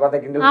பிடிச்சது அவர் பார்த்தா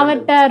கிண்டல்?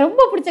 அவர்கிட்ட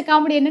ரொம்ப பிடிச்ச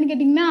காமெடி என்னன்னு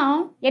கேட்டிங்கன்னா,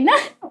 என்ன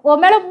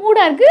உன் மேலே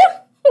மூடாக இருக்குது,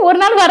 ஒரு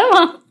நாள்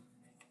வரவா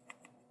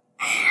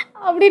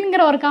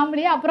அப்படிங்கிற ஒரு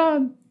காமெடி. அப்புறம்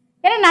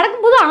ஏன்னா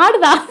நடக்கும்போது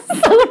ஆடுதா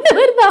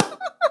வருதா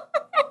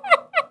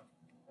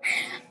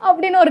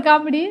அப்படின்னு ஒரு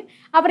காமெடி.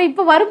 அப்புறம்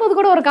இப்போ வரும்போது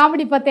கூட ஒரு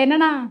காமெடி பார்த்தேன்.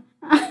 என்னன்னா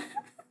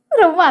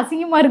ரொம்ப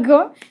அசிங்கமாக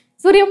இருக்கும்.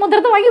 சூரிய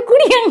முத்திரத்தை வாங்கி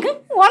குடியாங்க,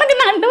 உனக்கு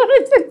நான் அண்டவர்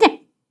வச்சுருக்கேன்,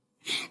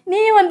 நீ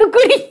வந்து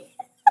குடி.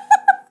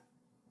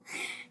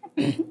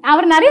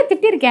 அவர் நிறைய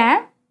திட்டிருக்கேன்.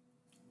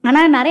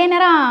 ஆனால் நிறைய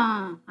நேரம்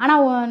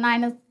நான்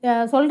என்ன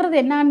சொல்கிறது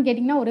என்னன்னு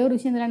கேட்டிங்கன்னா, ஒரே ஒரு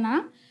விஷயம் என்னன்னா,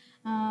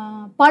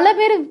 பல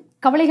பேர்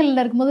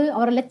கவலைகளில் இருக்கும்போது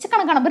அவர்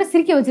லட்சக்கணக்கான பேர்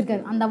சிரிக்க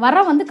வச்சுருக்காரு. அந்த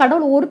வரம் வந்து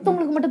கடவுள்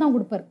ஒருத்தவங்களுக்கு மட்டும் தான்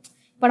கொடுப்பார்.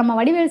 இப்போ நம்ம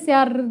வடிவேல்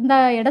சார் இருந்த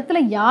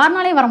இடத்துல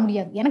யாருனாலே வர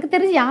முடியாது, எனக்கு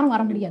தெரிஞ்சு யாரும்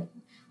வர முடியாது.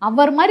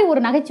 அவர் மாதிரி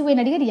ஒரு நகைச்சுவை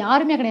நடிகர்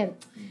யாருமே கிடையாது.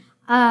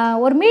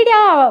 ஒரு மீடியா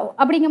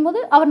அப்படிங்கும்போது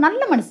அவர்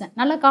நல்ல மனுஷன்,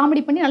 நல்லா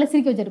காமெடி பண்ணி நல்லா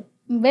சிரிக்க வச்சார்.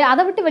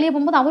 அதை விட்டு வெளியே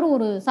போகும்போது அவர்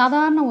ஒரு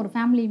சாதாரண ஒரு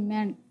ஃபேமிலி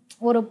மேன்,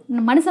 ஒரு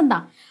மனுஷன்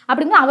தான்.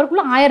 அப்படிங்கும்போது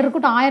அவருக்குள்ள 1000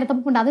 இருக்கட்டும், 1000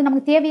 தப்பு பண்ண, அது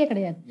நமக்கு தேவையே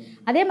கிடையாது.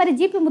 அதே மாதிரி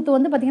ஜிபி முத்து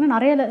வந்து பார்த்திங்கன்னா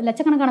நிறைய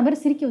லட்சக்கணக்கான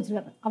பேர் சிரிக்க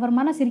வச்சுருக்காரு. அவர்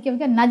மாதிரி சிரிக்க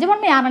வைக்க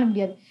நிஜமாலுமே யாராலும்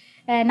முடியாது.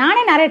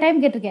 நானே நிறைய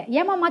டைம் கேட்டிருக்கேன்,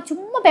 ஏமாம்மா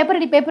சும்மா பேப்பர்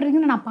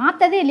அடிக்குன்னு நான்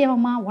பார்த்ததே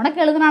இல்லையாம்மா,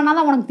 உனக்கு எழுதுனானா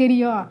தான் உனக்கு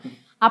தெரியும்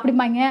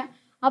அப்படிம்பாங்க.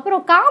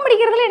 அப்புறம்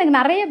காமெடிக்கிறதுல எனக்கு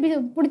நிறைய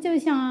பிடிச்ச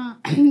விஷயம்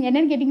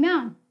என்னன்னு கேட்டிங்கன்னா,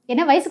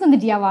 என்ன வயசுக்கு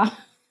வந்துட்டியாவா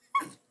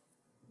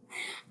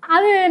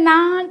அது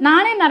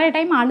நானே நிறைய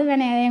டைம்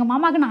அழுவேனே. எங்கள்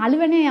மாமாவுக்கு நான்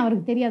அழுவேனே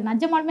அவருக்கு தெரியாது.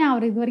 நிஜமாலுமே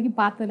அவர் இது வரைக்கும்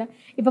பார்த்ததில்ல.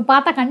 இப்போ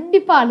பார்த்தா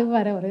கண்டிப்பாக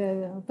அழுவார். அவர்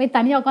போய்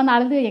தனியாக உட்காந்து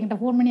அழுது என்கிட்ட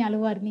ஃபோன் பண்ணி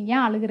அழுவார், நீ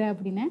ஏன் அழுகிற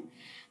அப்படின்னு.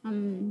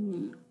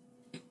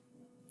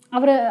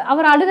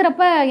 அவர்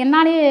அழுகிறப்ப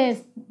என்னாலே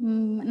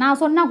நான்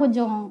சொன்னால்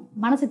கொஞ்சம்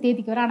மனசு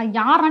தேத்திக்குவார். ஆனால்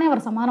யாரானே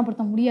அவரை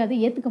சமாதானப்படுத்த முடியாது,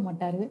 ஏற்றுக்க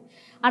மாட்டார்.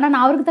 ஆனால்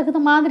நான் அவருக்கு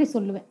தகுந்த மாதிரி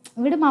சொல்லுவேன்,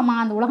 விடுமாமா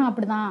அந்த உலகம்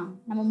அப்படி தான்,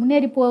 நம்ம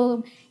முன்னேறி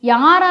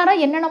யாரோ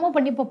என்னென்னமோ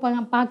பண்ணி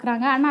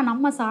பார்க்குறாங்க, ஆனால்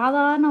நம்ம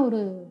சாதாரண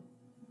ஒரு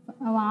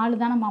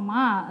ஆள் தானே மாமா,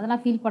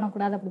 அதெல்லாம் ஃபீல்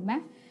பண்ணக்கூடாது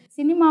அப்படிம்பேன்.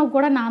 சினிமாவுக்கு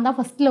கூட நான் தான்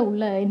ஃபஸ்ட்டில்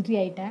உள்ள என்ட்ரி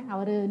ஆகிட்டேன்,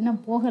 அவர்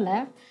இன்னும் போகலை.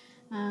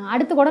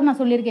 அடுத்து கூட நான்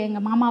சொல்லியிருக்கேன்,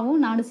 எங்கள்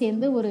மாமாவும் நானும்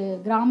சேர்ந்து ஒரு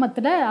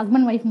கிராமத்தில்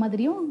ஹஸ்பண்ட் ஒய்ஃப்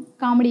மாதிரியும்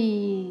காமெடி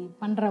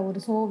பண்ணுற ஒரு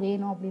ஷோ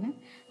வேணும் அப்படின்னு.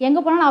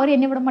 எங்கே போனாலும் அவர்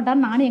என்னை விட மாட்டார்,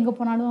 நானும் எங்கே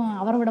போனாலும்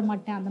அவரை விட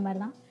மாட்டேன். அந்த மாதிரி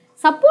தான்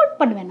சப்போர்ட்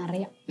பண்ணுவேன்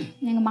நிறையா.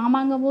 எங்கள்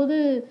மாமாங்கும் போது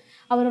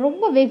அவர்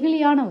ரொம்ப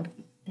வெகுளியானவர்.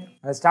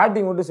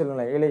 ஸ்டார்டிங் மட்டும்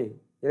சொல்லுங்களேன், இல்லை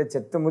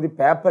செத்த முதி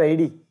பேப்பர்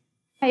ஐடி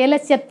இல்லை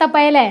செத்த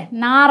பயலே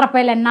நார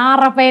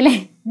பயலே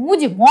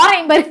மூஞ்சி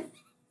மோரையும் பாரு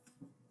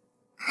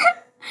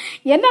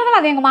என்ன இருந்தாலும்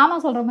அது எங்கள் மாமா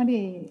சொல்கிற மாதிரி.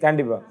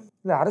 கண்டிப்பாக.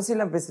 இல்லை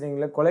அரசியலாம்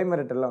பேசுகிறீங்களே, கொலை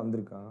மிரட்டெல்லாம்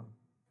வந்திருக்கா?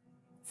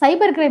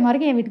 சைபர் கிரைம்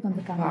வரைக்கும் என் வீட்டுக்கு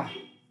வந்திருக்காங்க.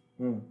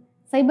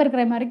 சைபர்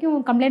கிரைம் வரைக்கும்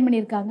கம்ப்ளைண்ட்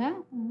பண்ணியிருக்காங்க.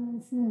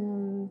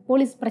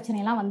 போலீஸ்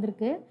பிரச்சனையெல்லாம்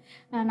வந்திருக்கு.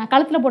 நான்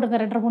கழுத்தில் போட்டிருந்த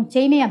 2.5 பவுன்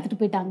செயினே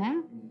எடுத்துகிட்டு போயிட்டாங்க.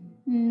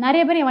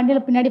 நிறைய பேர் என்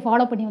வண்டியில் பின்னாடி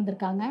ஃபாலோ பண்ணி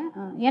வந்திருக்காங்க.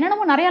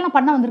 என்னென்னமோ நிறையாலாம்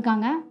பண்ண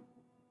வந்திருக்காங்க.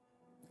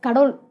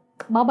 கடவுள்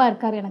பாபா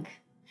இருக்கார்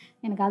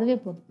எனக்கு அதுவே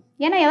போதும்.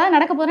 ஏன்னா எதாவது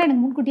நடக்க போதுனா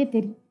எனக்கு முன்கூட்டியே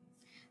தெரியும்.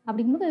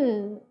 அப்படிங்கும்போது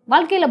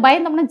வாழ்க்கையில்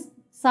பயந்தோம்னா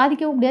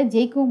சாதிக்கவும் முடியாது,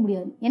 ஜெயிக்கவும்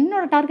முடியாது.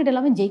 என்னோட டார்கெட்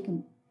எல்லாமே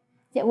ஜெயிக்கணும்.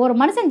 ஒரு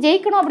மனுஷன்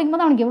ஜெயிக்கணும்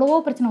அப்படிங்கும்போது அவனுக்கு எவ்வளவோ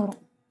பிரச்சனை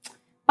வரும்.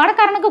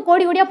 பணக்காரனுக்கு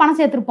கோடி கோடியாக பணம்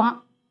சேர்த்துருப்பான்,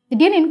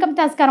 திடீர்னு இன்கம்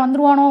டேக்ஸ்காரன்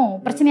வந்துருவானோ,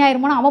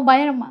 பிரச்சனையாயிருமானோ, அவன்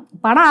பயம்.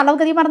 பணம்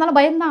அளவுக்கு அதிகமாக இருந்தாலும்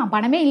பயம்தான்,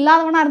 பணமே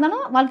இல்லாதவனாக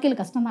இருந்தாலும் வாழ்க்கையில்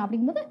கஷ்டம் தான்.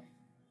 அப்படிங்கும்போது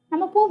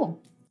நம்ம போவோம்.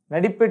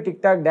 நடிப்பு,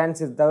 டிக்டாக்,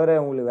 டான்ஸ் இது தவிர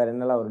உங்களுக்கு வேற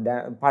என்னெல்லாம் ஒரு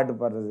பாட்டு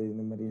பாடுறது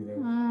இந்த மாதிரி?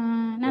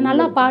 நான்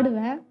நல்லா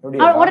பாடுவேன்.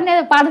 உடனே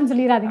பாடுன்னு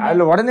சொல்லிடாதீங்க.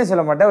 அதில் உடனே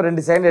சொல்ல மாட்டேன், ஒரு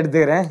 2 செகண்ட்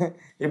எடுத்துக்கிறேன்.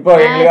 இப்போ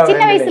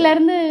சின்ன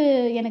வயசுலேருந்து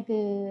எனக்கு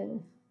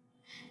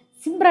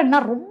சிம்ரன்னா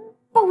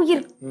ரொம்ப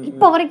உயிர்.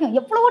 இப்போ வரைக்கும்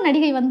எவ்வளவோ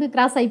நடிகை வந்து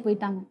கிராஸ் ஆகி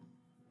போயிட்டாங்க.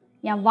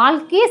 என்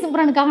வாழ்க்கையே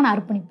சிம்ரனுக்காக நான்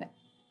அர்ப்பணிப்பேன்.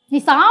 நீ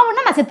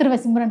சாவுன்னா நான்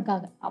செத்துருவேன்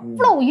சிம்ரனுக்காக.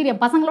 அவ்வளோ உயிர்.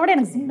 என் பசங்களோட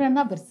எனக்கு சிம்ரன்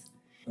தான் பெருசு.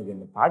 ஓகே,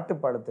 இந்த பாட்டு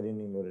பாட தெரியும்,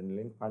 நீங்கள் ஒரு 2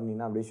 லைன்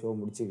பாடினீங்கன்னா அப்படியே ஷோ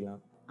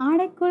முடிச்சுக்கலாம்.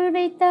 ஆடைக்குள்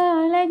வைத்த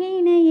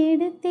அழகினை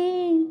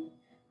எடுத்தேன்,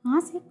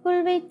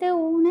 ஆசைக்குள் வைத்த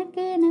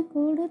உனக்கு என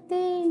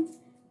கொடுத்தேன்,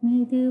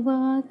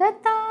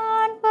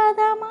 மெதுவாகத்தான்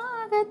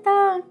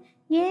பதமாகத்தான்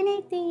என்னை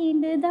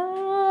தீண்டு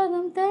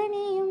தாகம்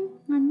தனியும்,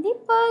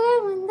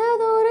 அந்திப்பகல்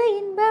வந்ததொரு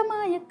இன்ப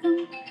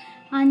மயக்கம்,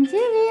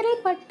 5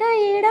 விரல் பட்ட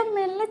இடம்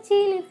மெல்ல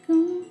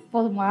சீலிக்கும்.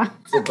 போதுமா?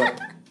 சூப்பர்,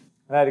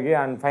 நல்லா இருக்குது.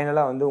 அண்ட்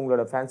ஃபைனலாக வந்து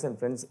உங்களோட ஃபேன்ஸ் அண்ட்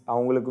ஃப்ரெண்ட்ஸ்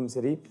அவங்களுக்கும்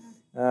சரி,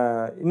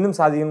 இன்னும்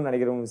சாதிக்கணும்னு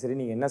நினைக்கிறவங்களும் சரி,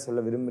 நீங்கள் என்ன சொல்ல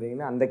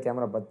விரும்புகிறீங்கன்னா அந்த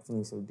கேமரா பார்த்து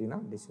நீங்கள் சொல்லிட்டீங்கன்னா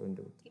அப்படியே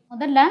சொல்லிட்டு.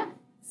 முதல்ல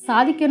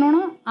சாதிக்கணும்னு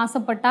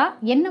ஆசைப்பட்டா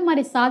என்ன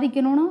மாதிரி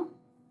சாதிக்கணும்னு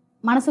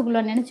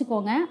மனசுக்குள்ளே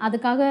நினச்சிக்கோங்க.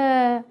 அதுக்காக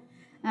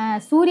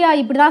சூர்யா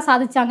இப்படி தான்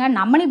சாதிச்சாங்க,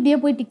 நம்மளும் இப்படியே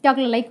போய்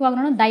டிக்டாக்ல லைக்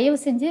வாங்கணும்னு தயவு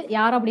செஞ்சு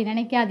யாரும் அப்படி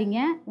நினைக்காதீங்க.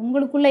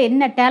 உங்களுக்குள்ளே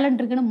என்ன டேலண்ட்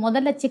இருக்குன்னு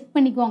முதல்ல செக்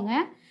பண்ணிக்கோங்க.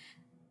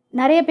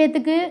 நிறைய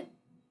பேர்த்துக்கு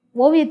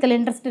ஓவியத்தில்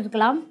இன்ட்ரெஸ்ட்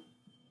இருக்கலாம்,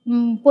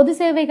 பொது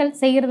சேவைகள்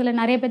செய்கிறதுல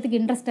நிறைய பேர்த்துக்கு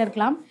இன்ட்ரெஸ்ட்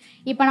இருக்கலாம்.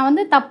 இப்போ நான்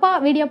வந்து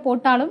தப்பாக வீடியோ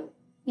போட்டாலும்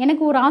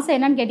எனக்கு ஒரு ஆசை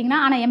என்னன்னு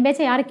கேட்டிங்கன்னா, ஆனால் என்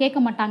பேச்சை யாரும் கேட்க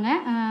மாட்டாங்க.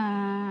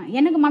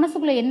 எனக்கு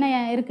மனசுக்குள்ளே என்ன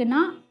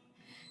இருக்குன்னா,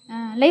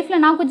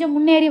 லைஃப்பில் நான் கொஞ்சம்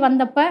முன்னேறி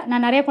வந்தப்போ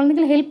நான் நிறைய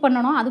குழந்தைங்களுக்கு ஹெல்ப்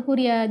பண்ணணும்,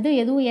 அதுக்குரிய இது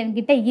எதுவும்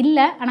என்கிட்ட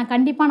இல்லை. ஆனால்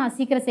கண்டிப்பாக நான்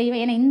சீக்கிரம்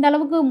செய்வேன். ஏன்னா இந்த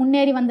அளவுக்கு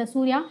முன்னேறி வந்த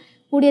சூர்யா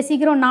கூடிய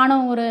சீக்கிரம்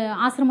நானும் ஒரு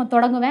ஆசிரமம்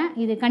தொடங்குவேன்.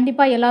 இது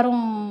கண்டிப்பாக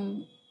எல்லோரும்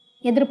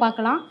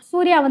எதிர்பார்க்கலாம்.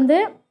 சூர்யா வந்து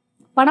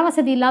பண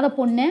வசதி இல்லாத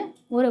பொண்ணு,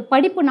 ஒரு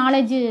படிப்பு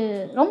நாலேஜு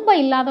ரொம்ப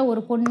இல்லாத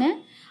ஒரு பொண்ணு.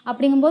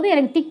 அப்படிங்கும்போது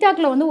எனக்கு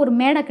டிக்டாக்ல வந்து ஒரு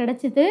மேடை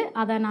கிடச்சிது,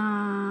 அதை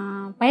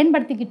நான்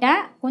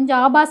பயன்படுத்திக்கிட்டேன்.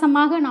 கொஞ்சம்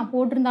ஆபாசமாக நான்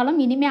போட்டிருந்தாலும்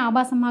இனிமேல்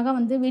ஆபாசமாக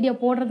வந்து வீடியோ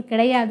போடுறது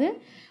கிடையாது.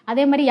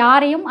 அதே மாதிரி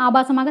யாரையும்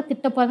ஆபாசமாக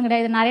திட்ட போகிறது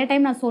கிடையாது. நிறைய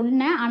டைம் நான்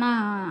சொன்னேன், ஆனால்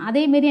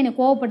அதேமாரி என்னை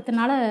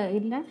கோவப்படுத்தினால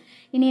இல்லை.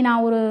 இனி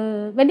நான் ஒரு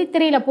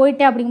வெள்ளித்திரையில்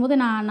போயிட்டேன். அப்படிங்கும்போது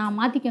நான்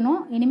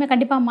மாற்றிக்கணும். இனிமேல்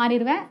கண்டிப்பாக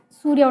மாறிடுவேன்.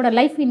 சூர்யாவோட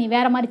லைஃப் இனி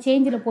வேறு மாதிரி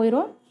சேஞ்சில்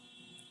போயிடும்.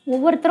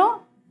 ஒவ்வொருத்தரும்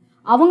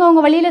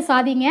அவங்கவுங்க வழியில்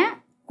சாதிங்க,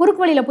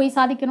 குறுக்கு வழியில் போய்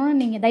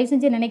சாதிக்கணும்னு நீங்கள் தயவு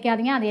செஞ்சு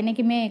நினைக்காதீங்க, அது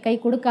என்றைக்குமே கை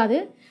கொடுக்காது.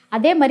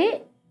 அதே மாதிரி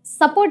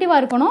சப்போர்ட்டிவாக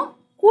இருக்கணும்,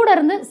 கூட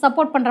இருந்து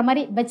சப்போர்ட் பண்ணுற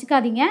மாதிரி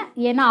வச்சுக்காதீங்க.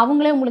 ஏன்னா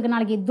அவங்களே உங்களுக்கு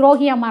நாளைக்கு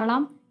துரோகியாக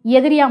மாறலாம்,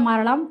 எதிரியாக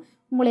மாறலாம்,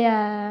 உங்களை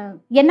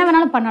என்ன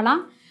வேணாலும்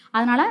பண்ணலாம்.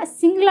 அதனால்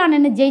சிங்கிளாக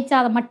நின்று ஜெயிச்சா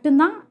அதை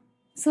மட்டும்தான்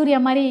சூர்யா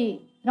மாதிரி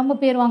ரொம்ப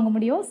பேர் வாங்க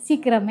முடியும்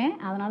சீக்கிரமே.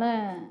 அதனால்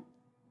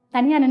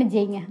தனியாக நின்று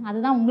ஜெயிங்க,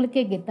 அதுதான்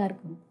உங்களுக்கே கெத்தாக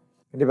இருக்கும்.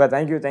 கண்டிப்பாக.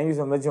 Thank you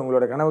so much.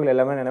 உங்களோட கனவுகள்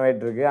எல்லாமே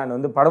நினைவாயிட்டு இருக்கு. அண்ட்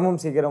வந்து படமும்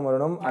சீக்கிரம்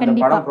வரணும். அந்த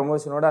படம்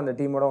ப்ரொமோஷனோட அந்த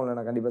டீமோட உங்களை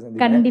நான் கண்டிப்பாக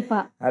சந்திக்கிறேன்.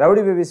 கண்டிப்பாக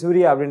ரவுடி பேபி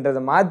சூர்யா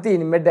அப்படின்றத மாற்றி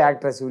இனிமேட்டு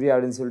ஆக்டர் சூர்யா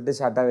அப்படின்னு சொல்லிட்டு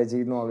ஷார்ட்டாக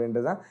வச்சுக்கணும்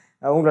அப்படின்றது தான்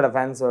உங்களோட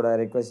ஃபேன்ஸோட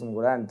ரெக்வஸ்டும்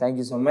கூட. And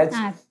thank you so much.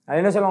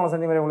 என்ன சொல்லுவாங்க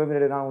சந்தி மாதிரி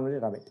உங்களுக்கு நான்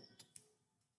உங்களுக்கு